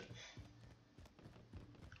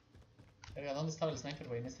 Verga, ¿dónde estaba el sniper,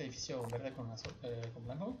 güey? ¿En este edificio verde con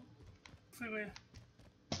blanco? Sí, güey.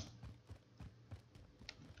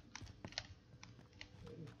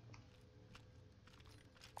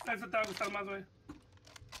 A eso te va a gustar más, güey.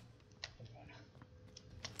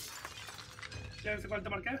 ¿Ya ves cuál te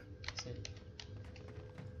marqué? Sí.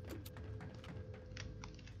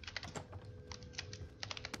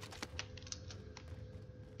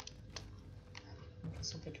 Nunca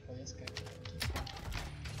supe que podías caer por aquí.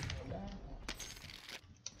 Hola.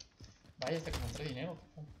 Vaya, hasta que encontré dinero,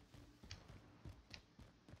 papá.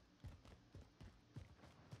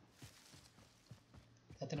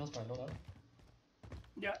 Ya tenemos para el loadout.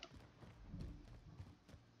 Ya.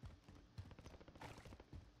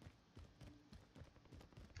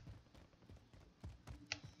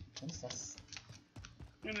 ¿Dónde estás?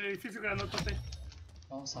 En el edificio grandotote.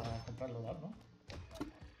 Vamos a comprar el loadout, ¿no?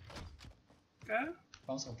 ¿Qué?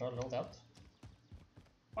 Vamos a comprar el loadout.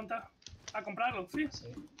 ¿Dónde está? A comprarlo, ¿sí? Sí.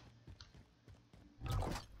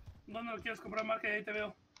 ¿Dónde lo quieres comprar, marca? Y ahí te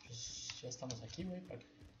veo. Pues ya estamos aquí, güey.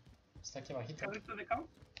 Está aquí abajito. ¿Carrito de count?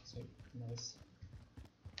 Sí, una vez.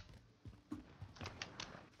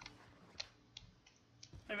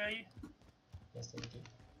 Te ve ahí. Ya estoy aquí.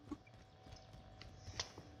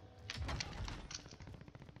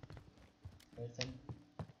 A ver, ten.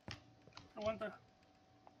 Aguanta.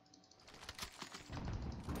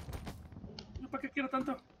 ¿qué quiero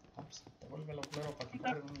tanto? Ah, pues devuélvelo, claro, para que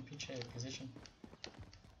compre un pinche PlayStation.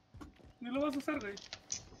 Ni lo vas a usar, güey.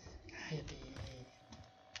 Cállate.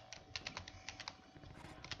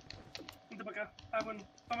 Vente para acá. Ah, bueno.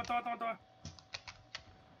 Toma.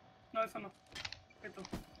 No, eso no. Esto.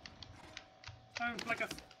 Ah, mis placas.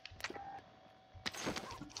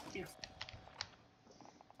 Yes.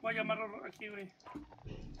 Voy a llamarlo aquí, güey.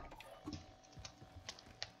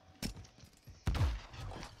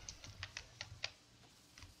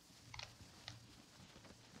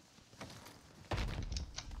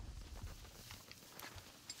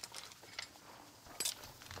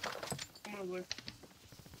 Vámonos, güey.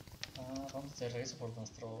 Ah, vamos de regreso por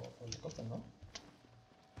nuestro helicóptero, ¿no?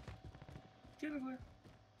 ¿Quieres, güey?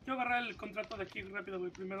 Yo agarré el contrato de aquí rápido,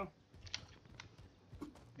 güey, primero.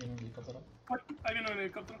 Viene un helicóptero. Ahí viene el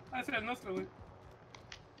helicóptero. Ah, ese era el nuestro, güey.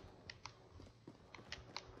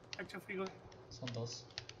 Hecho free, güey. Son dos.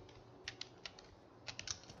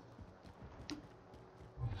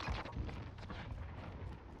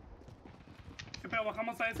 ¿Qué pedo?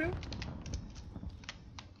 ¿Bajamos a ese?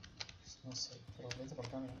 Pues no sé, pero vete por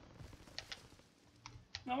acá, mira.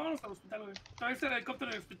 No, vámonos al hospital, güey. ¿Todavía está el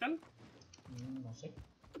helicóptero del hospital? No sé.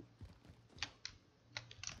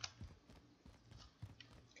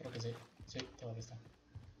 Creo que sí. Sí, todavía está.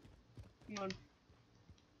 No.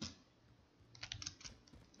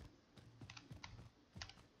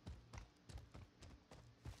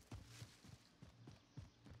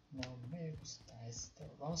 No me gusta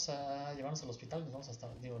esto. Vamos a llevarnos al hospital. Nos vamos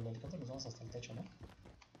hasta. Digo, el helicóptero nos vamos hasta el techo, ¿no?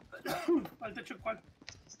 ¿Al techo cuál?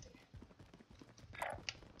 Este.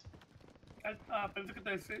 Pensé que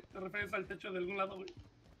te refieres al techo de algún lado, güey.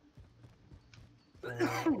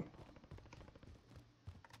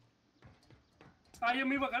 Yo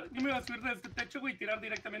me iba a subir de este techo, güey, y tirar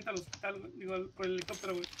directamente al hospital, güey. Digo, por el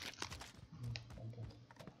helicóptero, güey. Buen punto.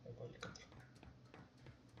 Voy por el helicóptero.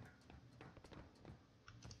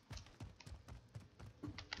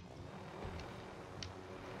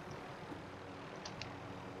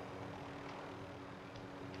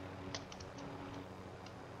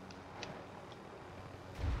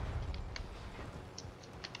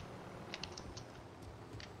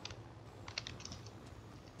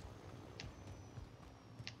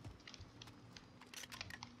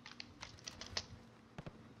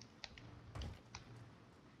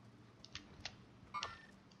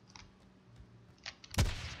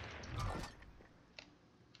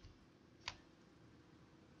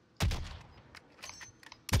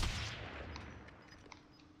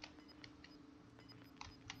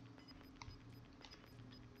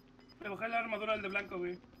 Le bajé la armadura al de blanco,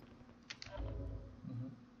 güey.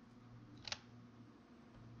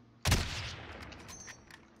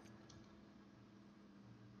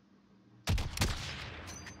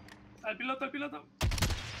 Al piloto.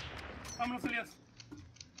 Vámonos, Elías.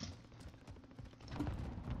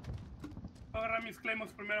 Voy a agarrar mis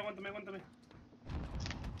claymores primero, aguántame.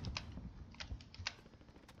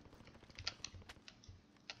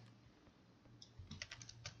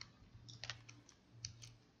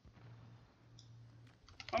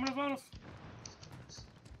 Vámonos.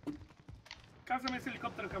 Cásame ese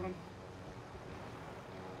helicóptero, cabrón.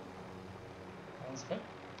 ¿A dónde se fue?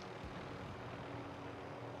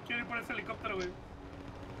 Quiero ir por ese helicóptero, güey.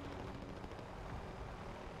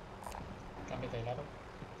 Cámbiate de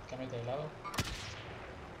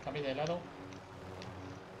lado.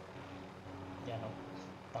 Ya no.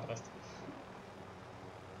 Tardaste.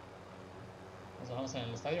 ¿Nos bajamos en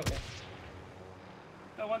el estadio o qué?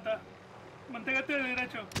 Aguanta. Manténgate de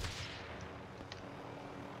derecho.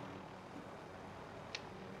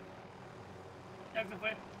 Ya se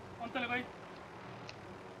fue. Póntale, güey.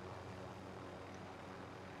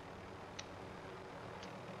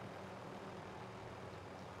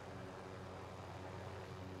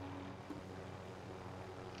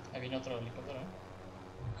 Ahí viene otro helicóptero, ¿eh?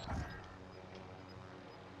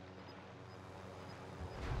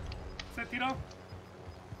 Se tiró.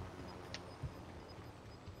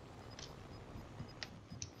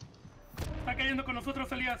 Está cayendo con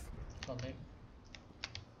nosotros, Elías. ¿Dónde?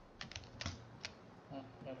 Ah,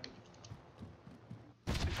 ya lo vi.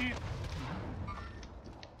 Aquí.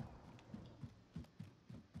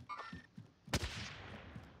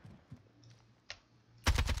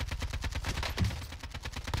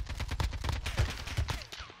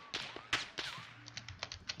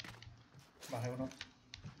 Bajé uno.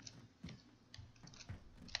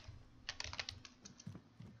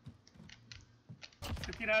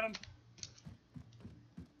 Se tiraron.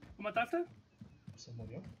 ¿Lo mataste? Se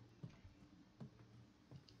murió.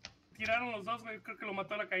 Tiraron los dos, güey. Creo que lo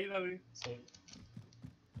mató a la caída, güey. Sí.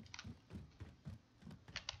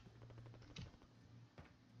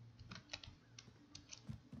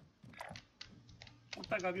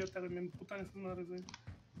 gaviota, güey. Me emputan esas madres, güey.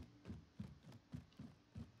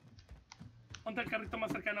 Ponte el carrito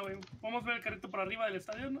más cercano, güey. ¿Podemos ver el carrito por arriba del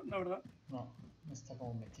estadio? No, la verdad. No, está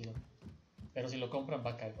como metido. Pero si lo compran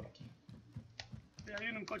va a caer por aquí. Y hay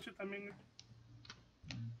un coche también, güey.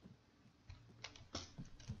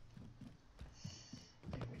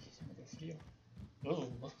 Ay, güey, se me dio frío.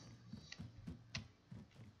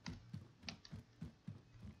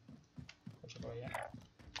 Coche por allá.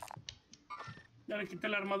 Ya le quité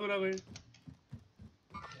la armadura, güey.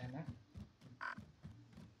 Lana.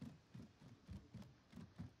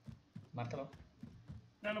 Márcalo.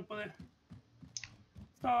 Ya no puede.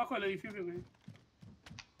 Está abajo del edificio, güey.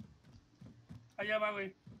 Allá va,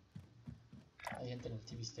 güey. Hay gente en el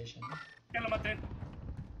TV station, ¿no? Ya lo maté.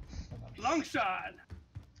 No mames. Long shot.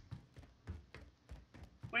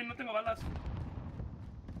 Güey, no tengo balas.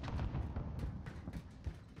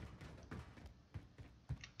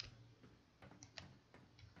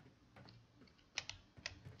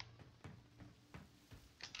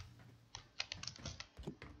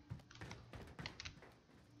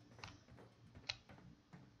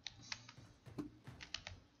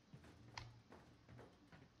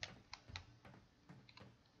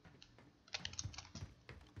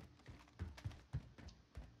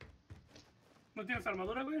 ¿No tienes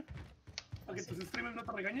armadura, güey? ¿Para que Sí. tus streamers no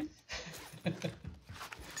te regañen?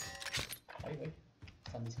 Ay, güey.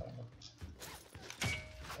 Están disparando.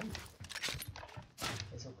 Ay.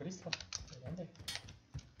 Jesucristo. ¿De dónde?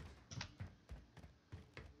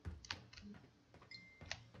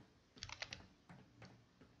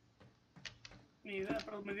 Ni idea,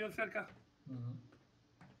 pero me dio cerca.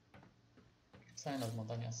 Están en las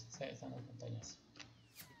montañas. Sí, están en las montañas.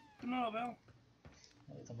 No lo veo.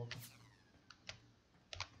 No, yo tampoco.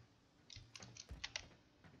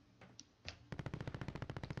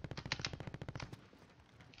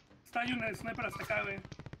 Está ahí un sniper hasta acá, güey.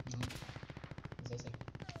 Es ese.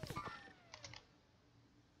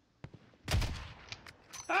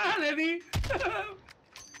 ¡Ah, le di!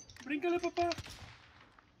 ¡Bríncale, papá!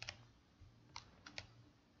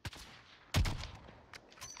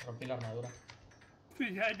 Rompí la armadura.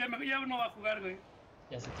 Sí, ya no va a jugar, güey.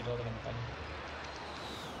 Ya se tiró de la montaña.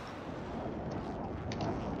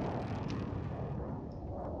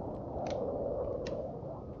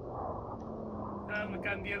 Ya me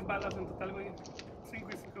quedan 10 balas en total, güey. 5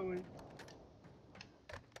 y 5, güey.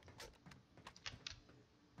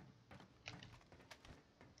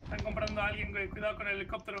 Están comprando a alguien, güey. Cuidado con el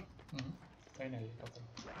helicóptero. Estoy en el helicóptero.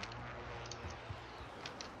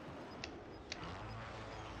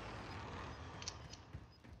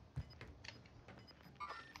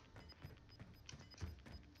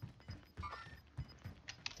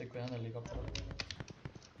 Estoy cuidando el helicóptero.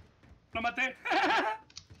 ¡Lo maté!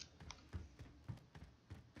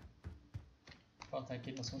 Vamos a tener que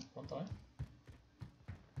irnos un pronto, ¿eh?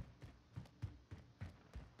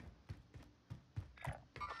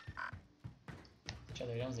 De hecho,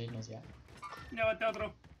 deberíamos de irnos ya. Ya maté a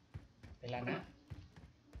otro. Pelana.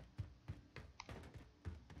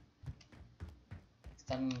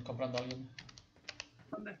 Están comprando a alguien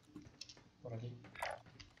 ¿Dónde? por aquí.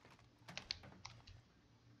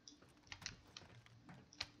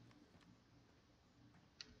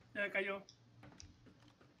 Ya cayó.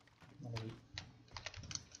 No lo vi.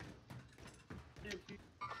 Sí, aquí.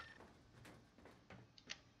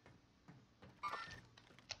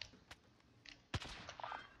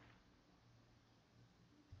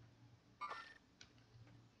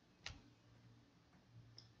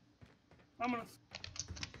 Vámonos.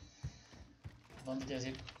 ¿Dónde quieres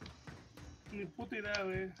ir? Ni puta idea,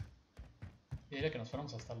 güey. Yo diría que nos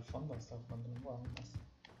fuéramos hasta el fondo, hasta donde no podamos más.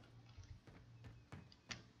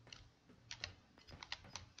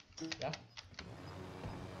 ¿Ya?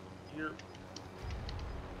 Here.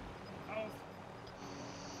 Vamos.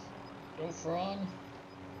 Go front.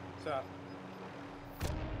 What's up?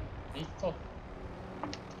 Listo.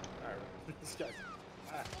 Alright. This guy's.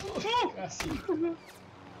 Ah, Casi.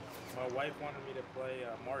 my wife wanted me to play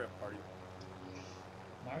Mario Party.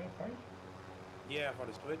 Mario Party? Yeah, for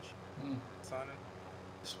the Switch. Son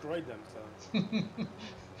destroyed them, so.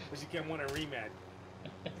 But she can't want a rematch.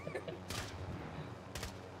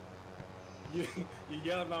 you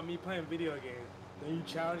yell about me playing video games. Then you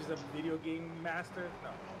challenge the video game master? No.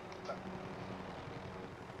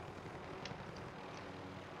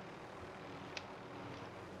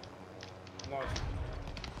 Lost.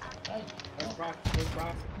 Ay, Let's no. rock. Let's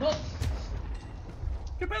rock. ¡No!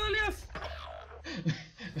 ¿Qué pedo, Elias?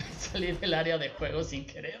 Salí del área de juego sin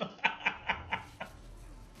querer.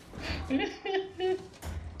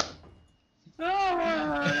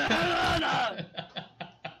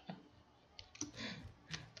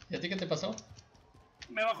 qué te pasó?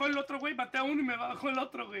 Me bajó el otro, güey. Maté a uno y me bajó el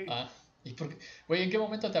otro, güey. Ah, ¿y por qué? Güey, ¿en qué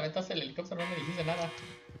momento te aventaste el helicóptero? No me dijiste nada.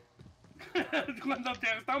 Cuando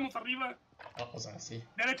estábamos arriba. Oh, o sea, sí.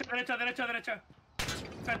 Derecha, derecha, derecha, derecha.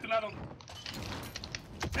 Está de tu lado.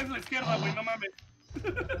 Es la izquierda, güey, no mames.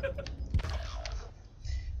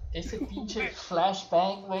 Ese pinche Güey.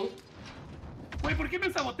 flashbang, güey. Güey, ¿por qué me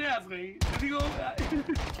saboteas, güey? Te digo,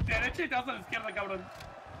 derecha y te vas a la izquierda, cabrón.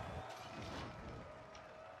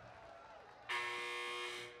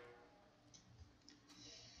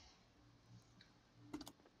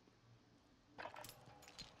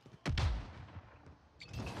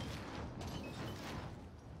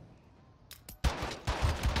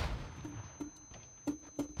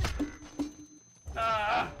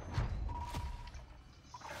 Ah,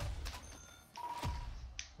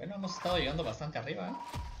 Bueno, hemos estado llegando bastante arriba, ¿eh?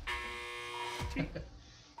 sí.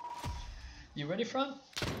 You ready, Fran?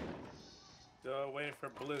 Still waiting for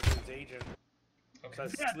Blizzard's agent. Okay.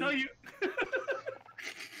 Yeah, I tell you.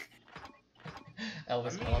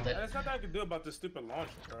 Elvis I mean, called it. there's nothing I can do about this stupid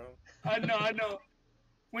launcher, bro. I know.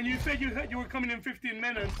 When you said you were coming in 15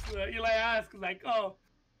 minutes, Eli asked, like, oh,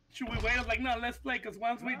 should we wait? I was like, no, let's play, because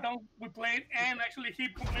once we play it and actually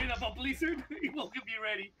keep complaining about Blizzard, we'll be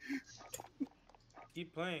ready.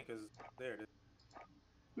 Keep playing, because there it is.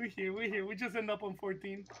 We're here. We just end up on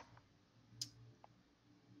 14.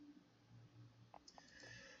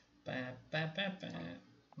 Ba, ba, ba, ba.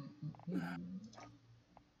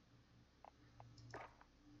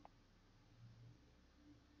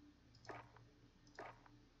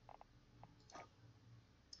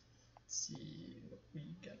 Let's see what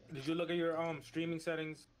we got. Did you look at your streaming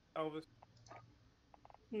settings, Elvis?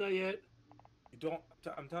 Not yet. You don't.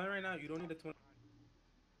 I'm telling you right now, you don't need a 20. You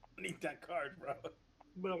don't need that card, bro.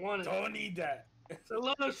 But I want it. Don't need that. It's a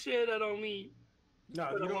lot of shit I don't need. No,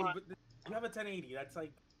 But you I don't. want- But you have a 1080. That's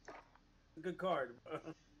like a good card, bro.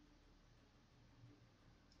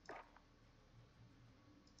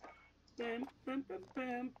 Bam, bam, bam,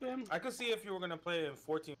 bam, bam. I could see if you were gonna play in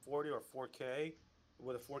 1440 or 4K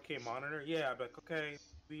with a 4K monitor. Yeah, I'd be like, okay.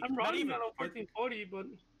 I'm not running even. on 1440, but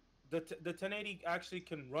The 1080 actually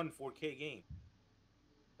can run 4K game.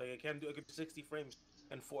 Like it can do 60 frames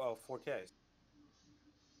and 4K.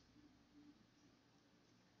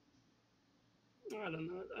 I don't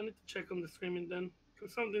know. I need to check on the streaming then,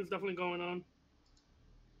 because something's definitely going on.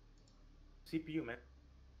 CPU, man.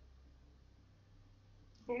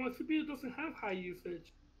 But my CPU doesn't have high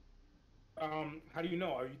usage. How do you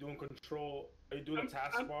know? Are you doing control? Are you doing a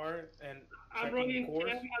taskbar and I'm checking running cores?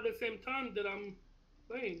 game at the same time that I'm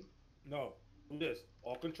playing. No, do this.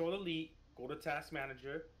 All control elite. Go to task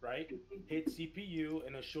manager, right? Hit CPU,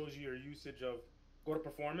 and it shows you your usage of. Go to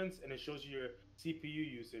performance, and it shows you your CPU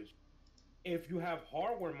usage. If you have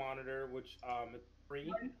hardware monitor, which it's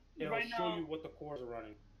free, it'll Right show now- you what the cores are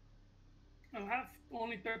running. I have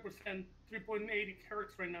only 30%, 3.80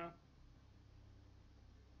 hertz right now.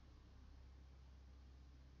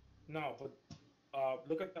 No, but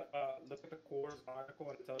look at the cores article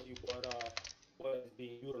and it tells you what is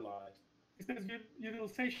being utilized. It says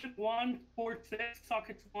utilization 1, port 6,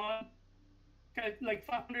 sockets 1, okay, like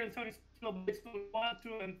 570 kilobytes to 1,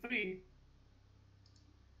 2, and 3.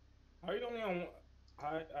 How are you only on?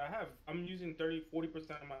 I'm using 40%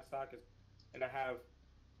 of my sockets, and I have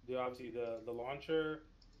obviously the launcher,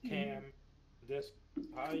 cam, this.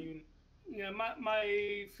 How are you? Yeah, my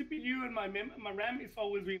CPU and my RAM is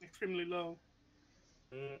always being extremely low.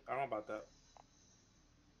 I don't know about that.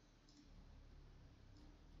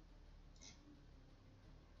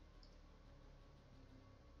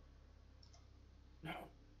 No,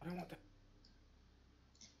 I don't want that.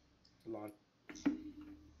 Launch.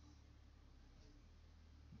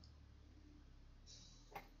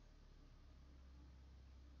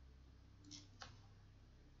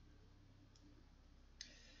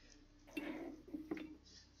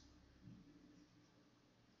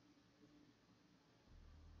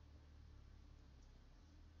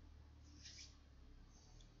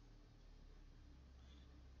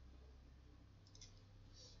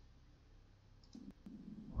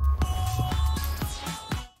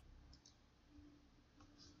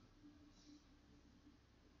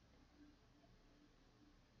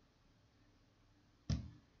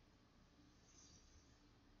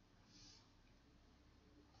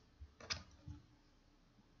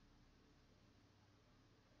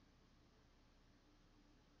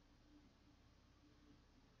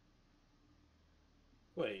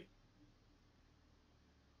 Wait.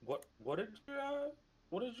 What did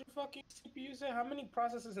your fucking CPU say? How many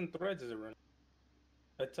processes and threads is it running?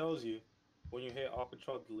 It tells you when you hit Alt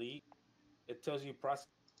Control Delete. It tells you process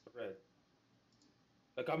thread.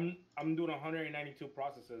 Like I'm doing 192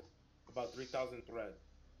 processes, about 3,000 threads.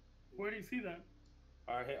 Where do you see that?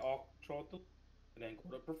 I hit Alt Control, and then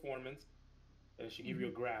go to performance, and it should give you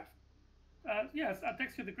a graph. Yes, I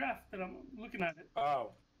text you the graph that I'm looking at it.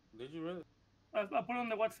 Oh, did you really? I put it on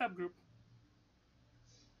the WhatsApp group.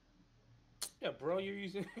 Yeah, bro, you're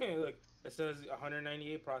using like it says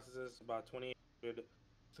 198 processes, about 2,800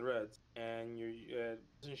 threads, and it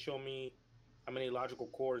doesn't show me how many logical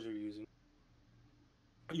cores you're using.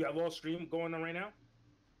 You have all stream going on right now? Are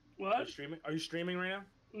you What? streaming? Are you streaming right now?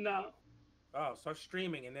 No. Oh, start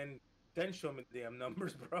streaming and then show me the damn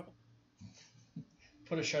numbers, bro.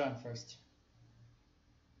 Put a shirt on first.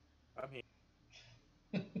 I'm here.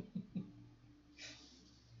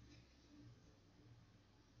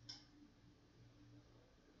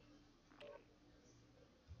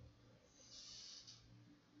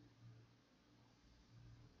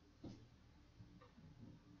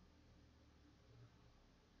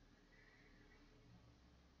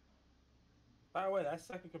 By the way, that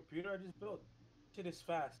second computer I just built, shit is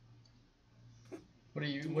fast. What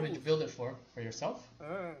did you build it for? For yourself?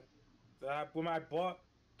 When I bought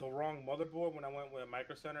the wrong motherboard when I went with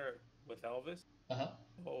Micro Center with Elvis, Uh-huh.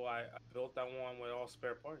 oh, I built that one with all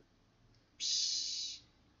spare parts. Psst.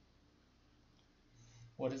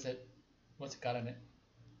 What is it? What's it got in it?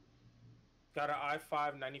 Got an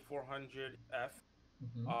i5 9400F,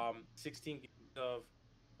 Mm-hmm. 16 gigs of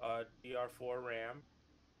DR4 RAM,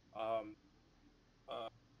 uh,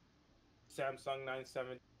 Samsung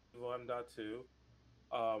 970 M.2,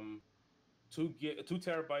 2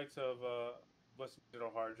 terabytes of Western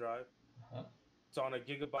Digital hard drive. Uh-huh. It's on a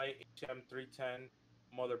Gigabyte HM310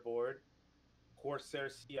 motherboard, Corsair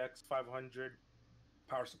CX500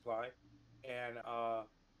 power supply, and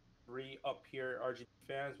 3 up here RGB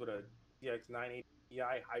fans with a CX980 Ti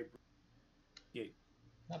hybrid gig.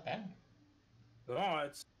 Not bad. No,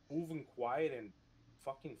 it's moving quiet and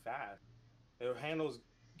fucking fast. It handles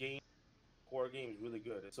core games really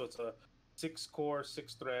good. So it's a 6-core,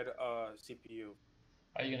 6-thread CPU.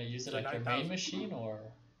 Are you gonna use it So like your main 9,000. machine or?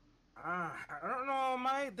 I don't know.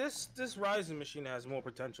 This Ryzen machine has more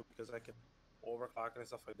potential because I can overclock and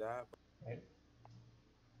stuff like that. Right.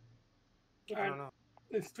 I don't know.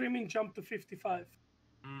 The streaming jumped to 55.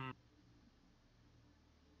 Mm.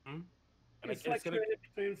 And It's fluctuating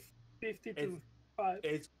between 50 to 5.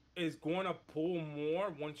 It's going to pull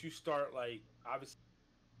more once you start, like, obviously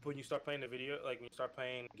when you start playing the video, like when you start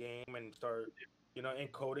playing the game and start,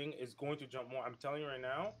 encoding, it's going to jump more. I'm telling you right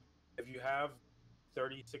now, if you have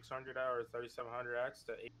 3600 or 3700X,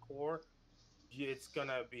 the 8-core, it's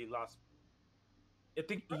gonna be lost. I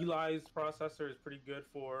think Eli's processor is pretty good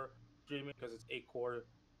for streaming because it's 8-core.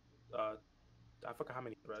 I forgot how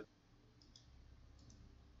many threads.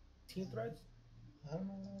 18 threads? I don't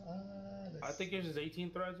know. I think it's just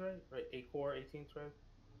 18 threads, right? Right, 8-core, 18 threads,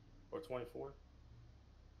 or 24.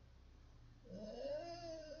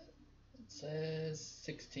 It says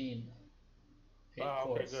 16. 8 okay,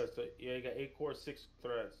 cores. good. So yeah, you got 8-core, 6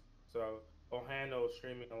 threads. So it'll handle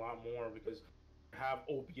streaming a lot more because you have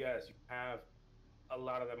OBS. You have a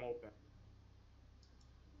lot of them open.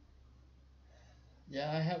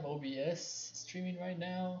 Yeah, I have OBS streaming right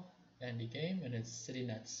now and the game, and it's sitting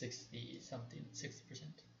at 60 something, 60%.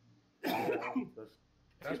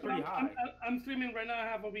 That's pretty high. I'm streaming right now. I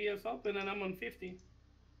have OBS open and I'm on 50.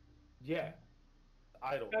 Yeah.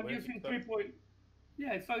 Idle. I'm using 3 point.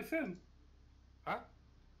 Yeah, so it's him. Huh?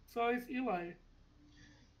 So it's Eli.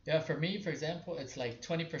 Yeah, for me, for example, it's like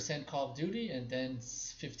 20% Call of Duty and then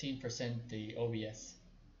 15% the OBS.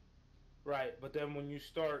 Right, but then when you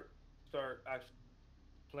start actually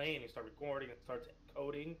playing and start recording and start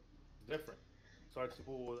coding, it's different. Starts to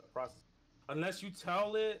pull the process. Unless you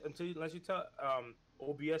tell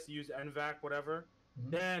OBS to use NVAC, whatever,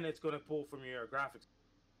 then it's gonna pull from your graphics.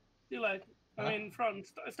 Eli,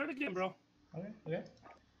 start again, bro.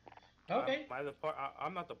 Okay.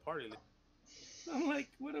 I'm not the party leader. I'm like,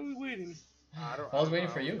 what are we waiting? I was waiting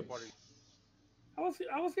for you. I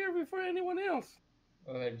was here before anyone else.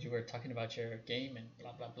 You were talking about your game and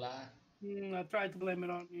blah blah blah. I tried to blame it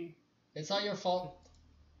on me. It's not your fault.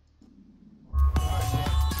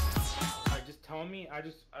 Just tell me. I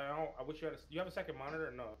wish you have a second monitor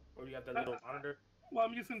or no? Or you have that little monitor? Well,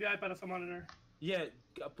 I'm using the iPad as a monitor. Yeah,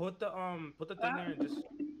 put the thing there and just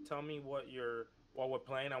tell me while we're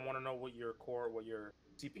playing. I want to know what your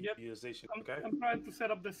CPU utilization. Okay. I'm trying to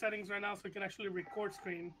set up the settings right now so I can actually record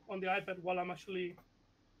screen on the iPad while I'm actually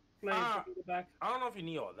playing from the back. I don't know if you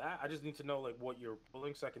need all that. I just need to know like what you're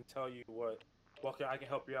pulling so I can tell you what. Well, I can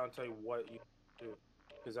help you out and tell you what you do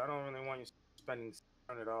because I don't really want you spending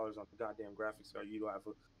 $100 on the goddamn graphics card. You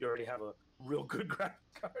already have a real good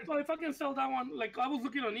graphics card. Well, if I can sell that one, like I was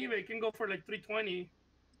looking on eBay, it can go for like 320.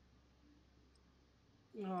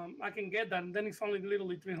 I can get that, and then it's only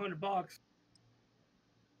literally $300.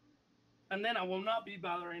 And then I will not be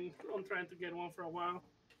bothering on trying to get one for a while.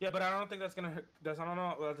 Yeah, but I don't think that's gonna. I don't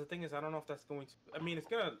know. Well, the thing is, I don't know if that's going to. I mean, it's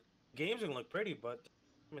gonna. Games gonna look pretty, but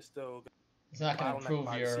it's still. It's not gonna improve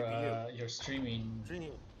my your streaming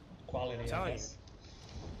quality. I'm telling you.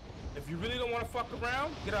 If you really don't want to fuck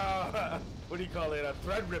around, get a what do you call it? A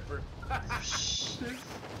Threadripper.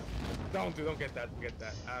 Don't get that. Get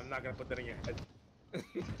that. I'm not gonna put that in your head.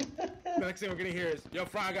 The next thing we're gonna hear is, "Yo,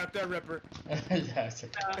 Fry, I got Threadripper."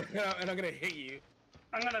 Yeah. And I'm gonna hit you.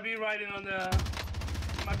 I'm gonna be riding on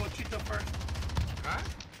my bochito first. Huh?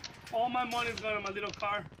 All my money's going on my little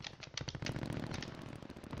car.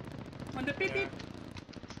 On the beep beep.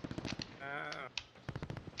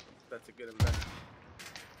 That's a good investment.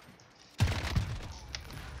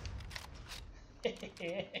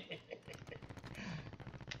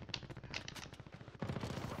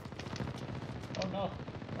 Oh no.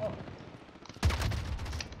 Oh.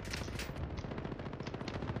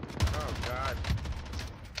 Oh god.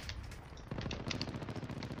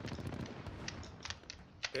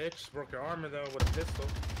 Bitch, broke your armor though with a pistol.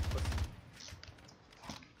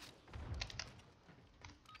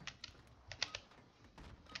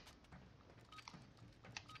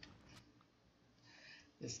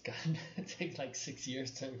 This gun takes like 6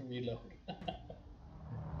 years to reload.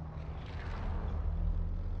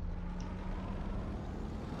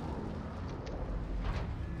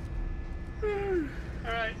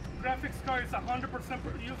 Alright, graphics card is 100%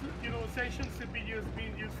 utilization, CPU is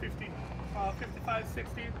being used 55,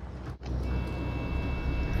 60,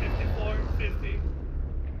 54, 50,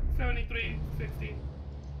 73, 60.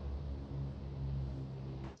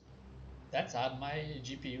 That's odd, my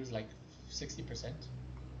GPU is like 60%.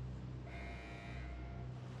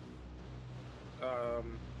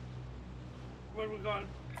 Where we going?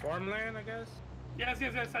 Farmland, I guess? Yes,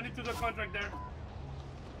 I need to do a contract there.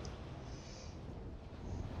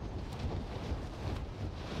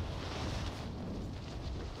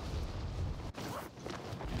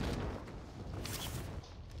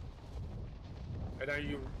 And are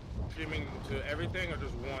you streaming to everything or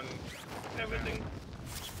just one? Everything.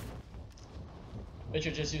 But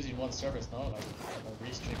you're just using one service, no? Like a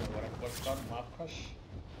restream or whatever. What's it called? Mob Crush?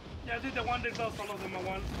 Yeah, I did the one that does all of them at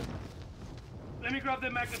once. Let me grab the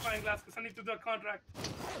magnifying glass because I need to do a contract.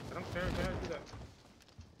 I don't care. Can I do that?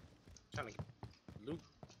 I'm trying to get loot.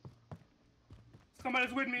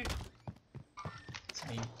 Somebody's with me. It's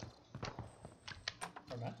me.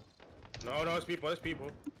 Or not? No, it's people. It's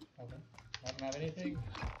people. Okay. I don't have anything.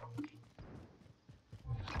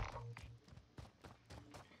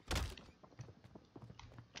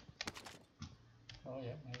 Oh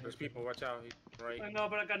yeah. There's people. Watch out. He's right. I know,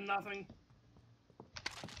 but I got nothing.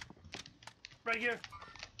 Right here.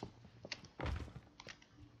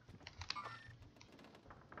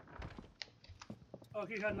 Oh,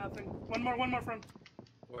 he had nothing. One more front.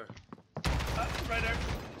 Where? Right there.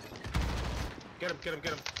 Get him.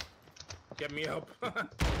 Get me up.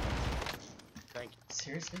 Thank you.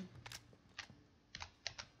 Seriously?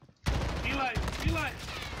 Eli.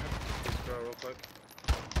 Just throw real quick.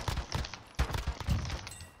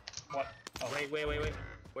 What? Oh. Wait.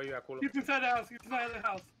 Where you at, Kulo? He's inside the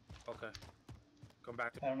house. Okay. Come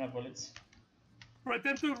back to I don't have bullets. Wait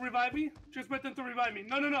them to revive me. Just wait them to revive me.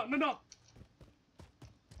 No.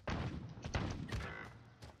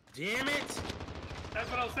 Damn it! That's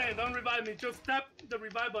what I was saying. Don't revive me. Just tap the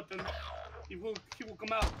revive button. He will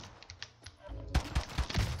come out.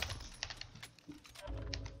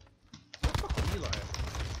 Eli.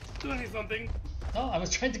 Doing something. No, I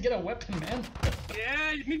was trying to get a weapon, man.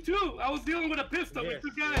 Yeah, me too. I was dealing with a pistol. Yes, It's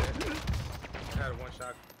okay. I had one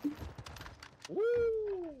shot.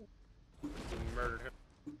 Woo! We murdered him.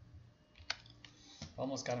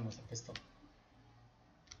 Almost got him with a pistol.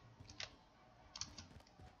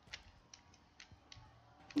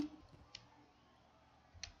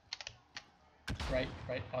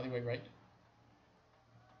 Right, all the way right.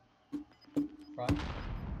 Front.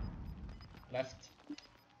 Left.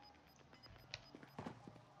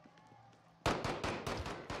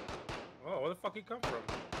 Oh, where the fuck he come from?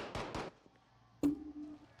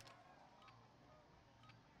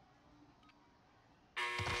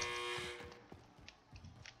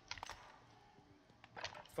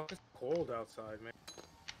 Fuck, it's cold outside, man.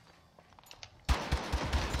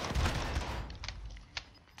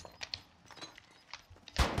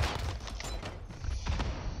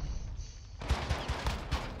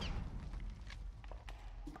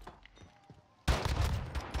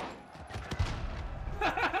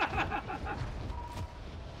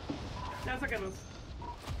 attacking us.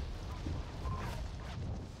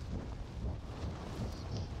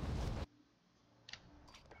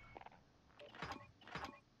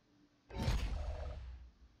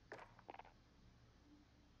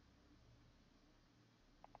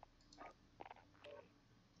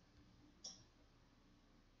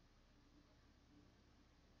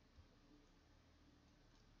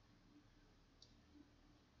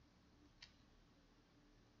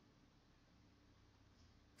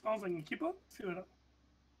 Sounds like equipo. Sí, ¿verdad?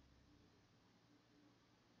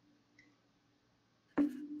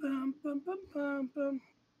 Bum, bum, bum, bum, bum.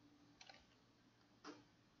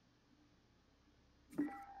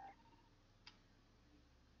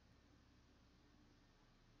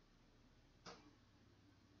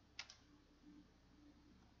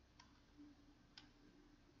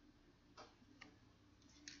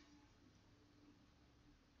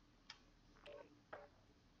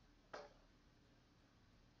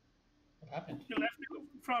 What happened? You left.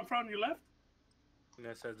 From you left. And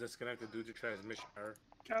that says disconnected due to transmission error.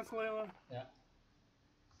 Cancel it. Yeah.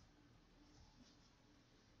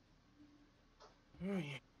 Oh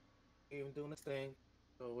yeah. Even doing this thing.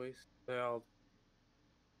 Always. Then I'll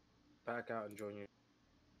back out and join you.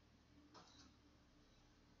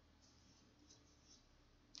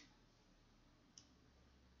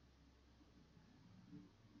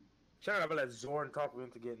 Shout out to let Zorn talk me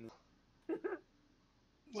into getting this.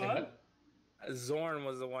 Say What? Zorn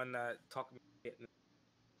was the one that talked me into getting it.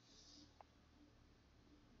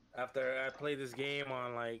 After I played this game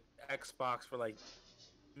on like Xbox for like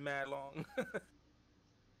mad long.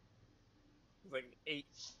 It's like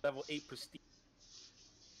level 8 prestige.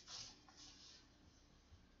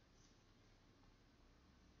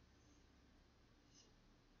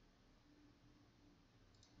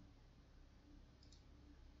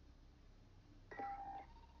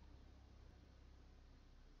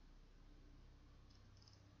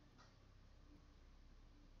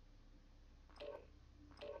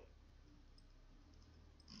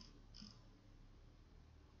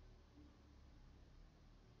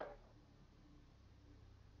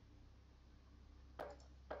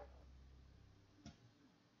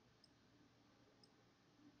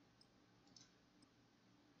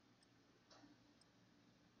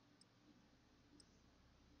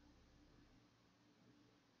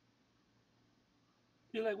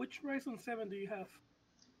 You're like, which Ryzen 7 do you have?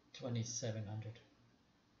 2700.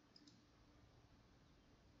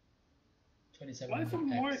 Why is it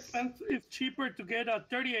more 2700X. expensive? It's cheaper to get a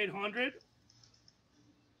 3800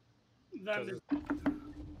 than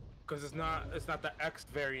Because it's not the X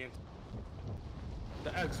variant.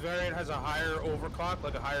 The X variant has a higher overclock,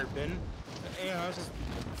 like a higher bin. You know, it's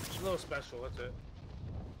just a little special. That's it.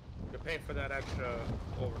 You're paying for that extra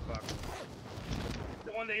overclock.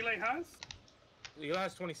 the one that Eli has. Eli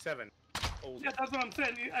has 27. Old. Yeah, that's what I'm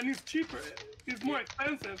saying. And it's cheaper. It's more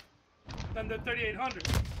expensive than the 3800.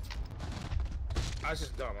 That's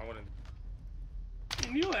just dumb. I wouldn't.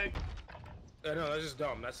 And you like, I know that's just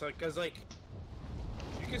dumb. That's like, cause like,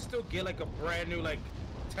 you can still get like a brand new like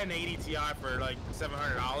 1080 Ti for like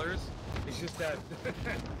 $700. It's just that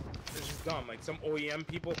it's just dumb. Like some OEM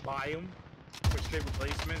people buy them for straight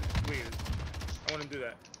replacement. It's weird. I wouldn't do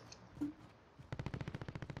that.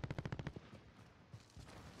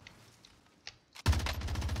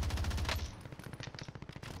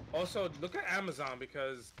 Also, look at Amazon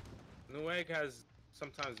because Newegg has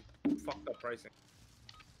sometimes fucked up pricing.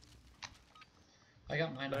 I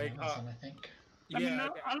got mine on Like, Amazon, I think. I mean, Yeah,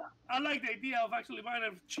 I like the idea of actually buying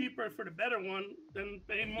it cheaper for the better one than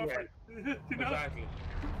paying more for it. You know? exactly.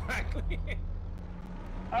 Exactly.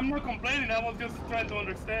 I'm not complaining. I was just trying to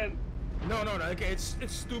understand. No, like, it's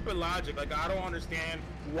stupid logic. Like, I don't understand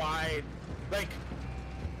why. Like,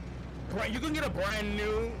 you can get a brand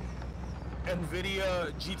new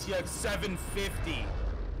NVIDIA GTX 750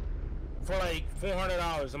 for like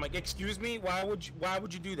 $400. I'm like, excuse me, why would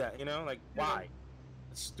you do that? You know, like, why?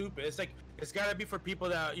 It's stupid. It's like, it's gotta be for people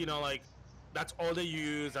that, you know, like, that's all they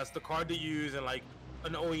use, that's the card they use, and like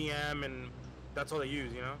an OEM, and that's all they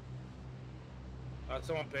use, you know.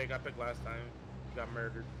 Someone picked. I picked last time. Got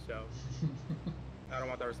murdered. So I don't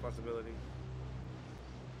want that responsibility.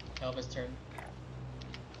 Elvis' turn.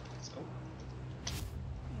 Let's go.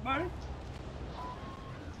 Mark?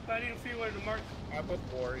 I didn't see where the mark. I put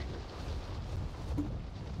Bori.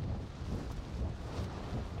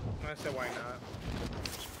 I said why not.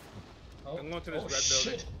 Oh, I'm going to this red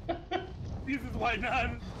shit. This is why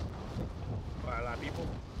not. By a lot of people.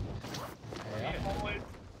 Yeah. Always.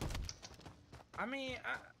 I mean,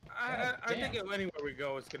 God I think damn. anywhere we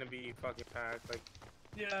go, it's gonna be fucking packed. Like,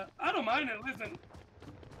 Yeah, I don't mind it. Listen,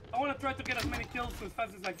 I want to try to get as many kills as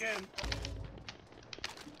fast as I can.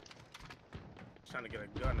 trying to get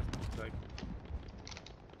a gun. It's like.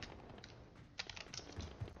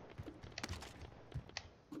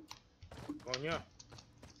 Coño.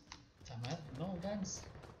 No guns.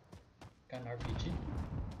 Gun RPG.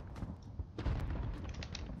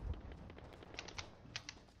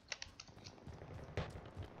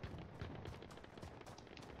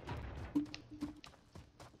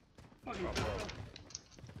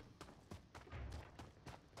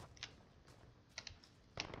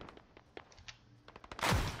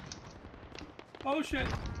 Oh shit!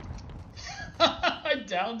 I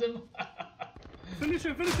downed him. Finish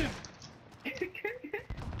him! Finish him!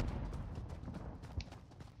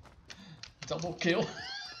 Double kill.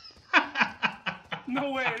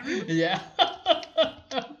 No way! Really? Yeah.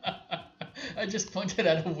 I just pointed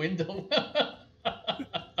at a window.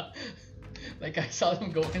 Like I saw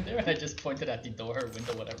them go in there and I just pointed at the door or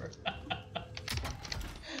window, whatever.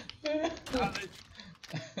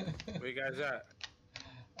 Where you guys at?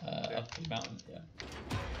 Up the mountain, yeah.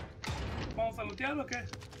 Vamos a lootear o qué?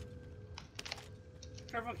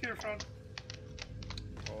 Careful here, front.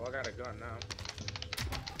 Oh, I got a gun now.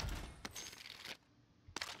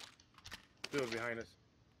 Dude behind us.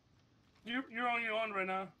 You're on your own right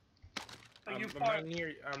now. Like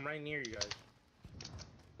I'm right near you guys.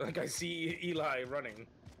 Like I see Eli running.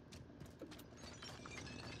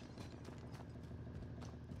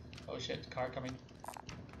 Oh shit, car coming.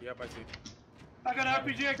 Yep, I see. I got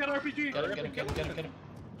RPG. I got RPG. Get him.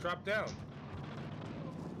 Drop down.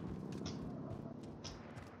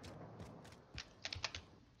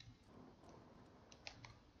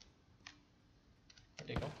 Where'd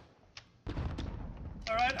they go?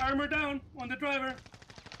 All right, armor down on the driver.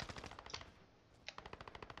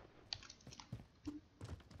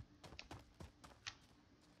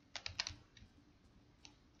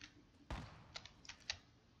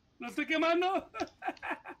 Lo estoy quemando.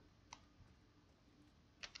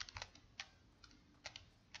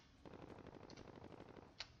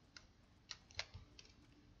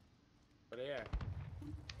 Where they at?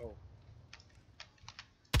 Oh.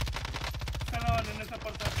 Perdón, en esa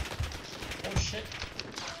puerta. Oh shit.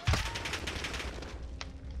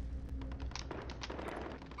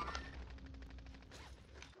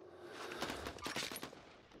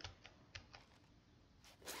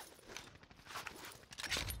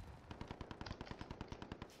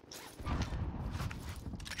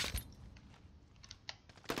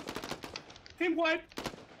 Team wipe.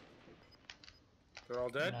 They're all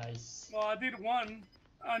dead? Nice. Well, I did one.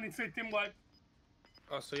 I need to say team wipe.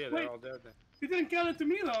 Oh, so yeah, Wait. they're all dead then. He didn't kill it to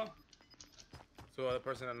me though. So the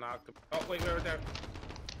person that knocked him. Oh, wait, right there.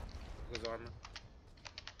 His armor.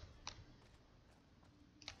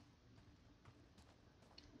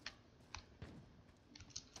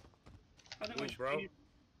 I think we Loot, should bro. leave.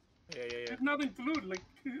 Yeah. There's nothing to loot. Like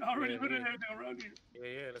I already Yeah, looted yeah. everything around here.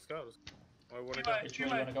 Yeah, let's go. Where wanna Eli. go? Which way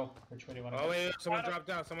do you wanna go? Which way do you wanna Oh, go? wait, someone I don't- dropped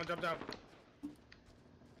down. Someone dropped down.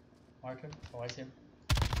 Mark him. Oh, I see him.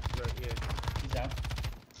 Right, yeah. He's down.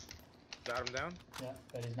 Got him down? Yeah,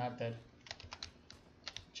 but he's not dead.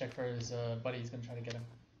 Check for his buddy. He's gonna try to get him.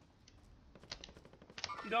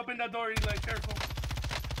 You open that door, Eli. Careful.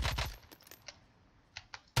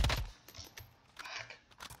 Fuck.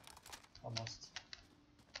 Almost.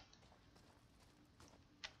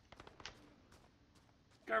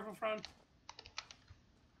 Careful, front.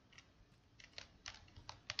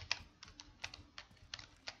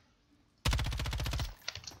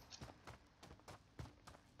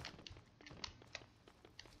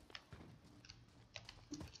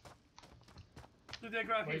 Did they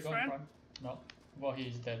grab Where you his going, friend? Prime? No. Well,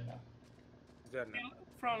 he's dead now. He's dead now.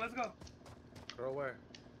 Front, let's go. Go where?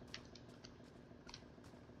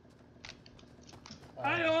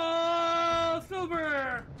 Hi,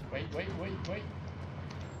 Silver! Wait.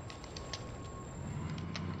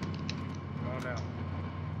 Oh, no.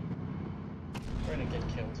 We're gonna get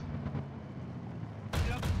killed.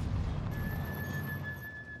 Yep.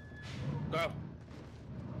 Go.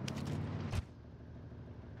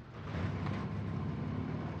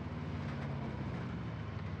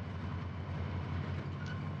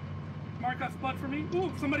 Mark a spot for me.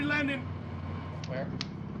 Ooh, somebody landing. Where?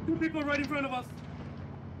 2 people right in front of us.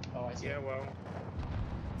 Oh, I see. Yeah, well.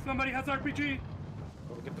 Somebody has RPG.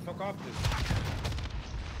 Well, get the fuck off this.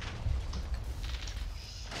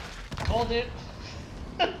 Called it.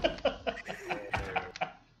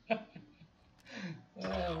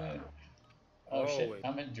 Oh shit! wait.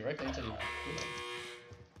 I'm in directly into the.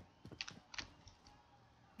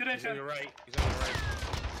 Good He's on shot. your right. He's on your right.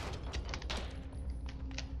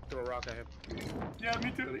 Throw a rock at him. Yeah,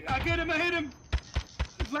 me too. I get him. I hit him.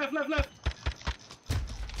 Left.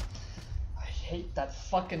 I hate that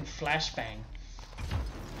fucking flashbang.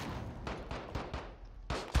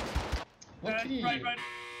 What key do right, you? right.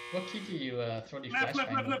 What key do you throw the Left, left,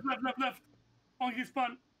 flashbang left, with? left, left, left, left. On his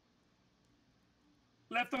spawn.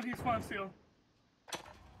 Left on his spawn still.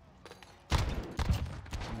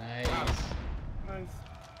 Nice. Nice.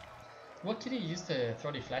 What key do you use to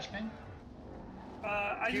throw the flashbang?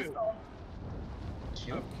 I Q. used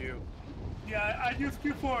Q. Up Q. yeah, I use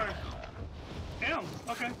Q for. Damn.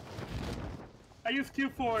 Okay. I use Q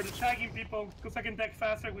for the tagging people because I can tag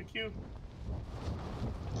faster with Q.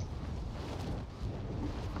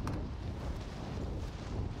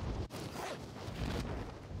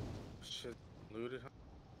 Shit, looted. Huh?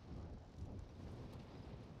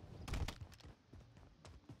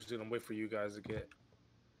 Just gonna wait for you guys to get.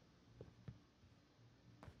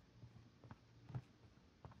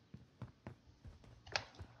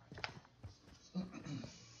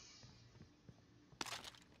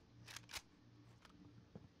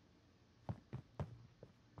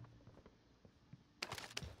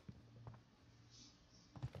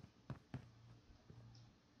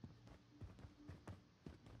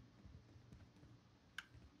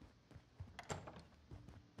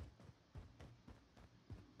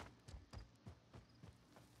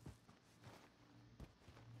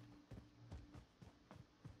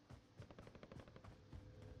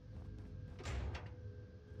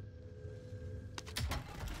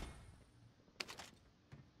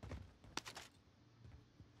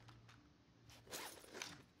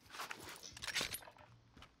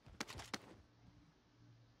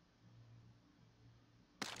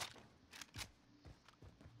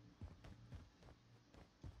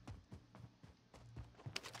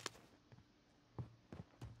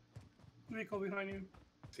 Vehicle behind you.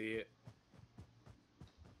 See it.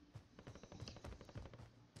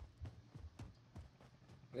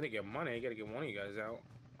 I'm gonna get money. I gotta get one of you guys out.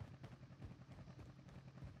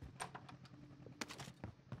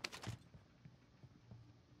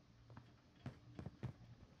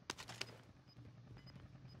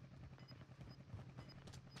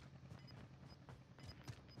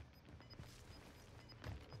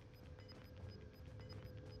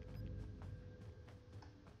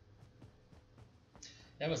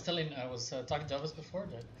 Yeah, I was talking to Elvis before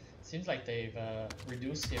that. It seems like they've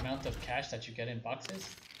reduced the amount of cash that you get in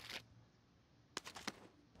boxes.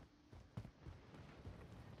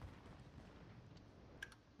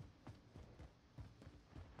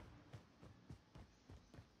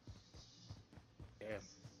 Damn.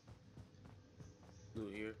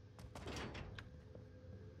 Loot here.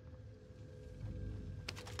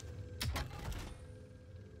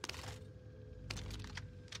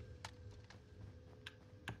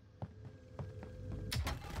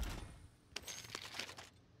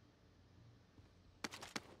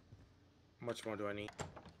 How much more do I need?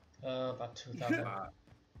 About 2,000.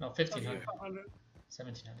 No, 1,500. 100.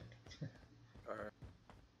 1,700. Alright.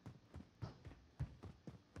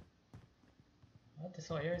 What? This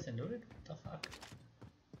whole area isn't looted? What the fuck?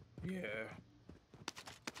 Yeah.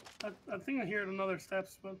 I think I hear another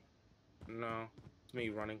steps, but No. It's me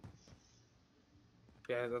running.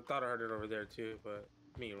 Yeah, I thought I heard it over there too, but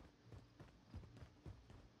me.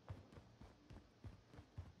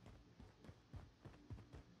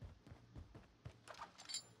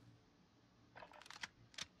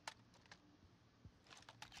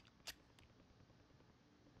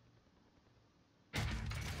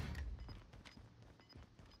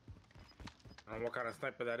 I don't know what kind of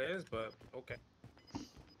sniper that is, but okay.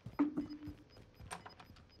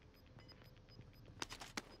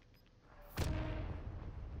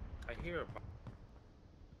 I hear a bomb.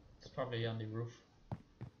 It's probably on the roof.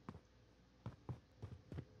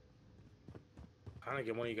 Trying to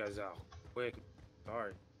get one of you guys out quick.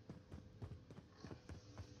 Sorry.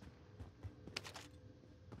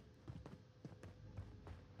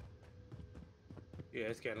 Yeah,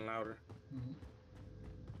 it's getting louder.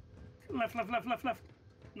 left, left, left, left, left.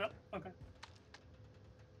 No, okay.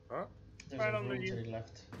 Huh? There's Right a under room to you. the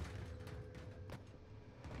left.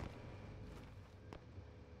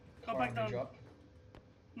 Go Or back on the down. drop.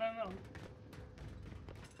 No, no.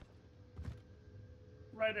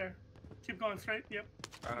 Right there. Keep going straight. Yep.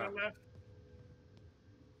 Go left.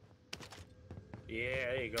 Yeah,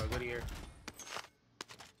 there you go. Good here.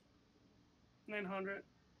 900.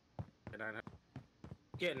 900.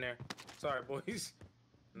 Getting there. Sorry, boys.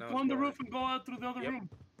 No, Go on the roof and go out through the other Yep. room.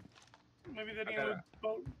 Maybe they I didn't got have a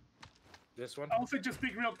boat. this one. I will say just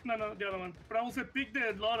pick real. No, the other one. But I will say pick the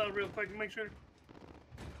loadout real quick. Make sure.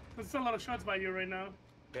 There's a lot of shots by you right now.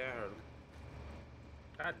 Yeah, I heard him.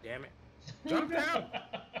 God damn it. Jump down!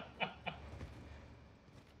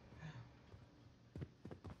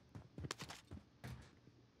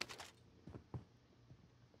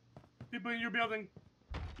 People in your building.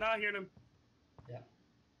 Now I hear them. Yeah.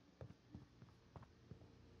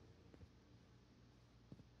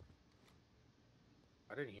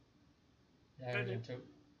 I didn't hear. Yeah, I I heard him did. too.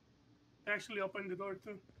 They actually opened the door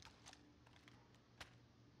too.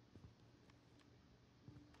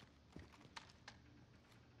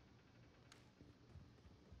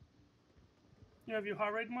 You have your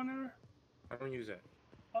heart rate monitor? I don't use that.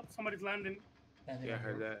 Oh, somebody's landing. Landing Yeah, I on the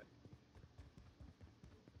heard roof. that.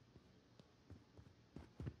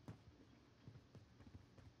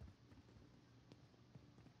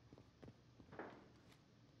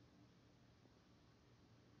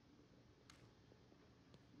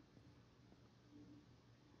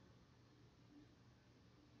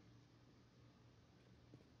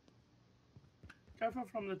 Careful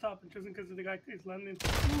from the top, just in case the guy is landing. I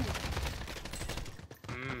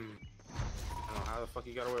don't know how the fuck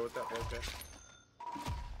you got away with that, but okay.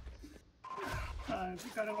 We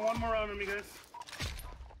got one more round on me, guys.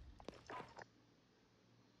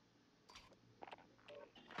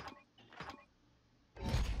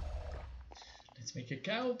 Let's make it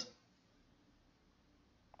count.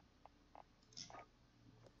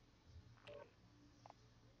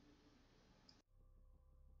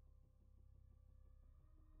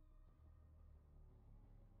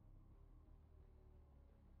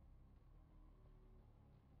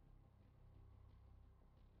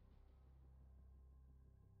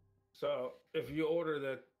 So if you order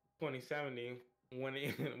the 2070, when are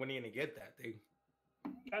you gonna get that thing?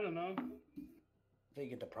 I don't know. They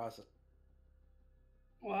get the process.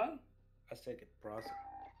 What? I said get the process.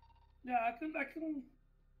 Yeah, I can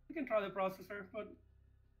try the processor, but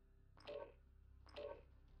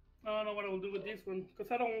I don't know what I will do with this one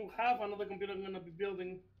because I don't have another computer I'm gonna be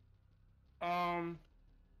building.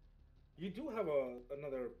 You do have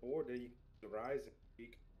another board that you can rise and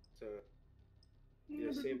speak to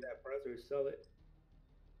either save that price or sell it.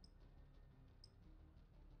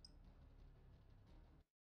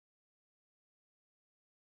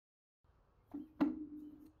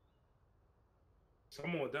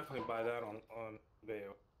 Someone will definitely buy that on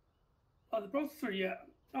Vail. The processor, yeah.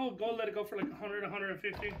 I'll go let it go for like 100,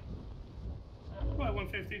 150. Probably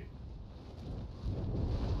 150.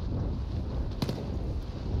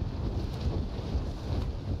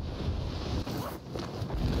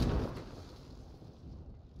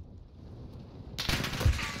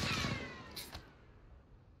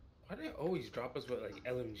 Why do they always drop us with like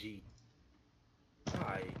LMG?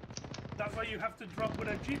 Why? That's why you have to drop with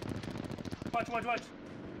a Jeep. Watch, watch, watch.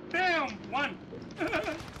 Bam! One!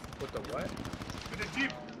 With the what? With a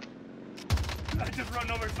Jeep. I just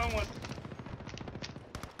run over someone.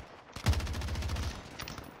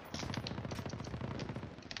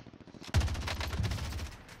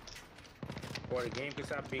 Or the game can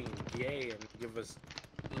stop being gay and give us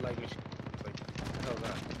like machines. Like, what the hell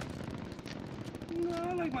that? No,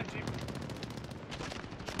 I like my Jeep.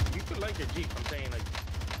 You could like your Jeep. I'm saying like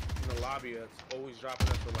in the lobby that's always dropping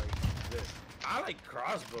us with like this. I like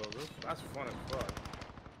crossbows. That's fun as fuck.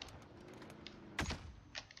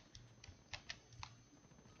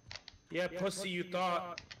 Yeah, pussy, you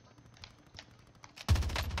thought.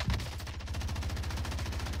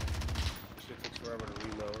 Shit takes forever to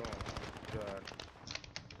reload. Oh my god.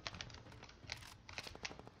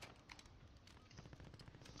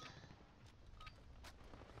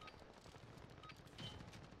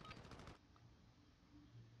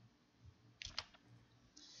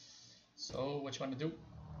 So, what you want to do?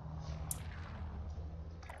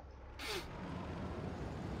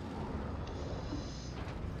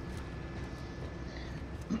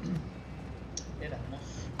 Éramos.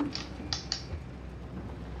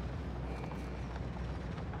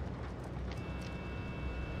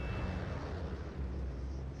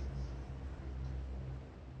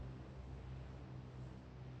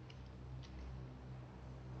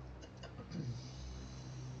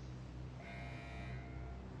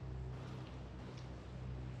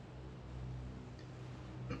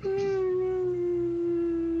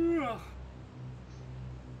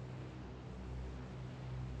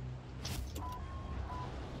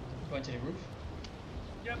 Going to the roof?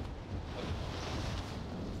 Yep.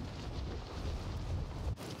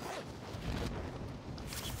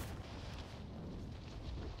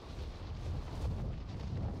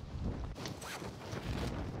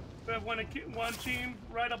 We have one team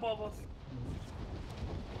right above us.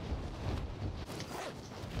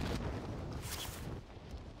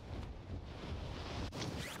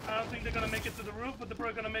 I don't think they're gonna make it to the roof, but they're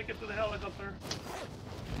probably gonna make it to the helicopter.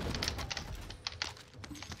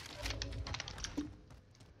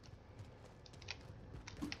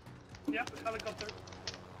 Yep, helicopter.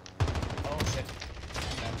 Oh shit.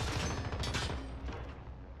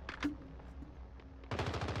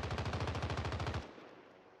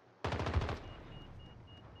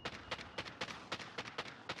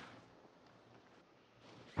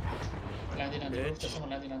 on the roof. bitch. There's someone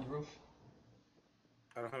landing on the roof.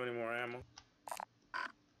 I don't have any more ammo.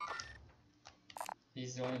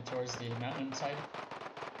 He's going towards the mountain side.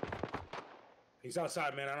 He's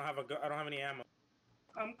outside, man. I don't have any ammo.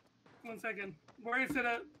 1 second. Where is it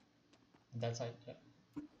at? On that side, yeah.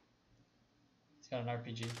 He's got an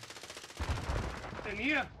RPG.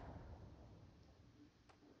 Tenía.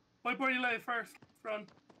 Voy por Eli first. Front.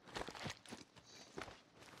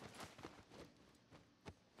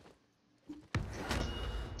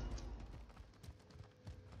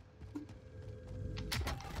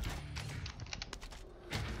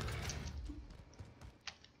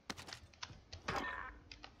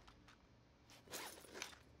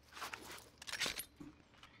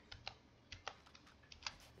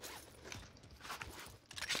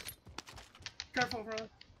 Careful, bro.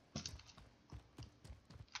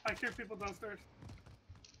 I hear people downstairs.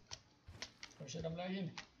 Oh shit, I'm lagging.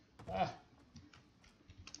 Ah,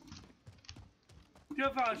 Do you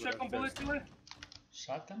have a shotgun bullet, Eli?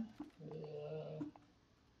 shotgun?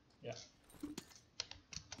 Yeah.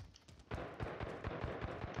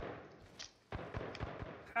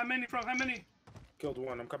 How many, from? How many? Killed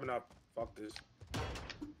one. I'm coming up. Fuck this.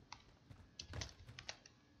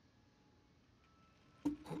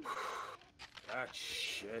 Ah,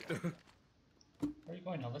 shit. Where are you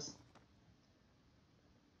going, Elvis?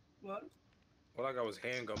 What? All I got was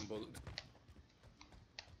handgun bullets.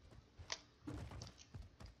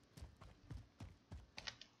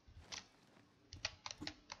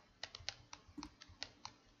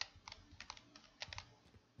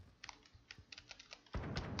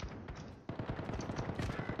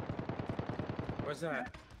 Where's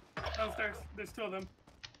that? Downstairs. There's two of them.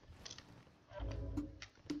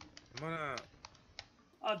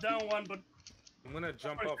 Down one, but I'm gonna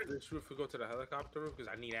jump off this roof and go to the helicopter roof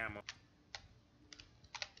because I need ammo.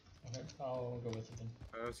 Okay, I'll go with you then.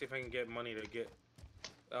 Let's see if I can get money to get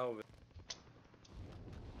Elvis.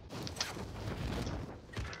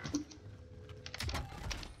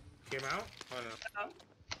 Came out? Oh no.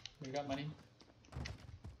 We got money.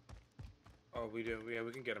 Oh, we do. Yeah,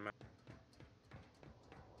 we can get him out.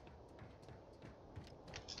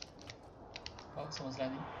 Oh, someone's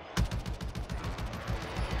landing.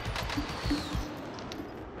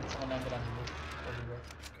 Someone landed on the roof. Over the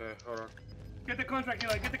roof. Okay, hold on. get the contract,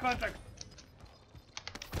 Eli. Get the contract.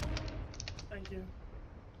 Thank you.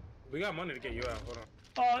 We got money to get you out. Hold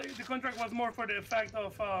on. The contract was more for the effect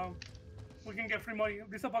of we can get free money.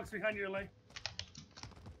 There's a box behind you, Eli.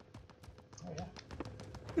 Oh yeah.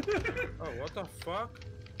 Oh, what the fuck?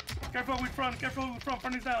 Careful with front. Careful with front.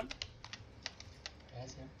 Front is down.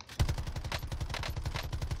 Guys here.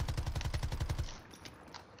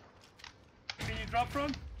 Can you drop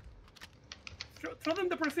front? Throw them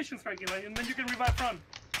the precision strike, Eli, and then you can revive front.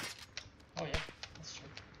 Oh yeah, that's true.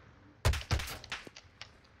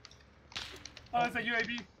 Oh, it's a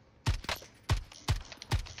UAV.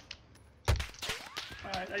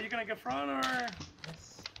 Alright, are you gonna get front or?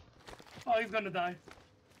 Yes. Oh, he's gonna die.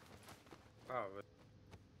 Oh, but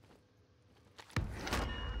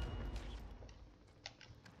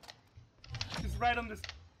He's right on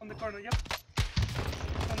the corner. Yep.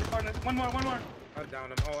 On the corner. One more. I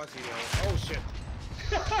downed him. Oh, I see him. Oh shit.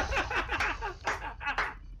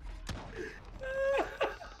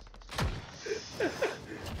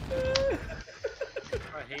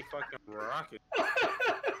 I hate fucking rockets.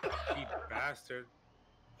 You bastard.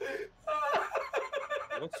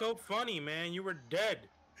 What's so funny, man? You were dead.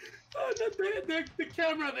 Oh, the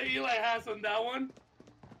camera that Eli has on that one.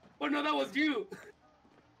 Oh no, that was you. It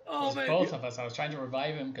Oh was man. both of us. I was trying to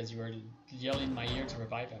revive him because you were yelling in my ear to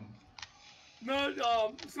revive him. No,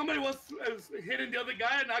 somebody was hitting the other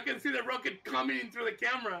guy, and I can see the rocket coming through the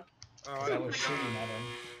camera. Oh, I was shooting at him.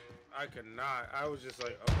 I could not. I was just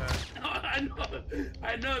like, okay.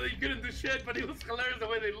 I know that you couldn't do shit, but it was hilarious the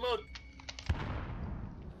way they looked.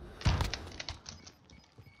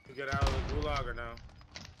 You get out of the gulag or no?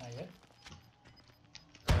 Not yet.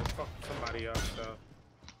 Fuck somebody up, so.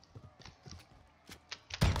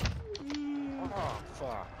 Oh,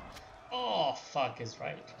 fuck. Oh fuck is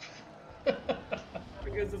right. I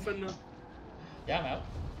guess it's enough. Yeah, I'm out.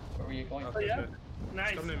 Where were you going? Okay, yeah? good.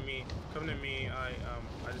 Nice. Come to me. Come to me. I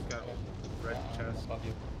just got a red I'm chest. above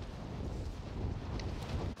you.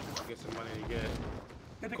 Get some money to get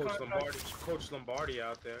Get the Coach contract. Lombardi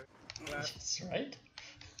out there. That's right.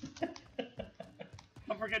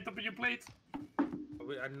 Don't forget to put your plates.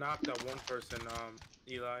 I knocked that one person,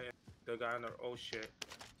 Eli, and the guy on the. Oh shit.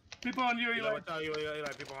 People on you, Eli, Eli. what's up,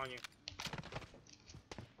 Eli? People on you.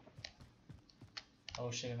 Oh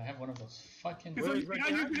shit, and I have one of those fucking. He's on-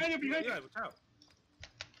 behind you. Eli, watch out.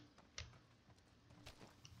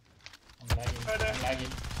 I'm lagging. Right there. I'm lagging.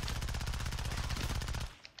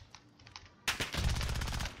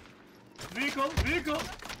 Vehicle!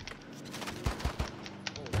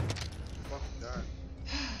 Fuck that.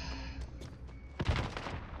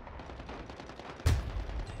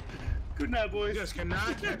 Good night, You boys. just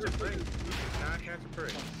cannot catch a break. You cannot catch a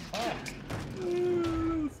break. Oh,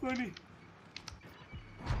 That was funny.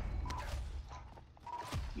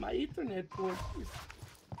 My Ethernet port is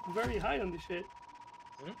very high on this shit.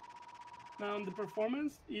 Hmm? Now on the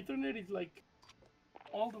performance, Ethernet is like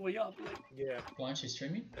all the way up. Like, Yeah. Blanche is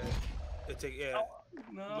streaming? It's a, yeah.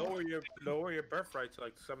 no. Lower your birthright to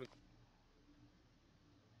like 7.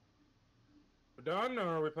 We're done, or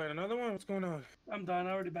are we playing another one? What's going on? I'm done.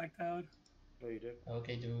 I already backed out. No, you did.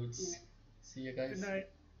 Okay, dudes. See you guys. Good night.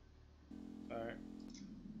 All right.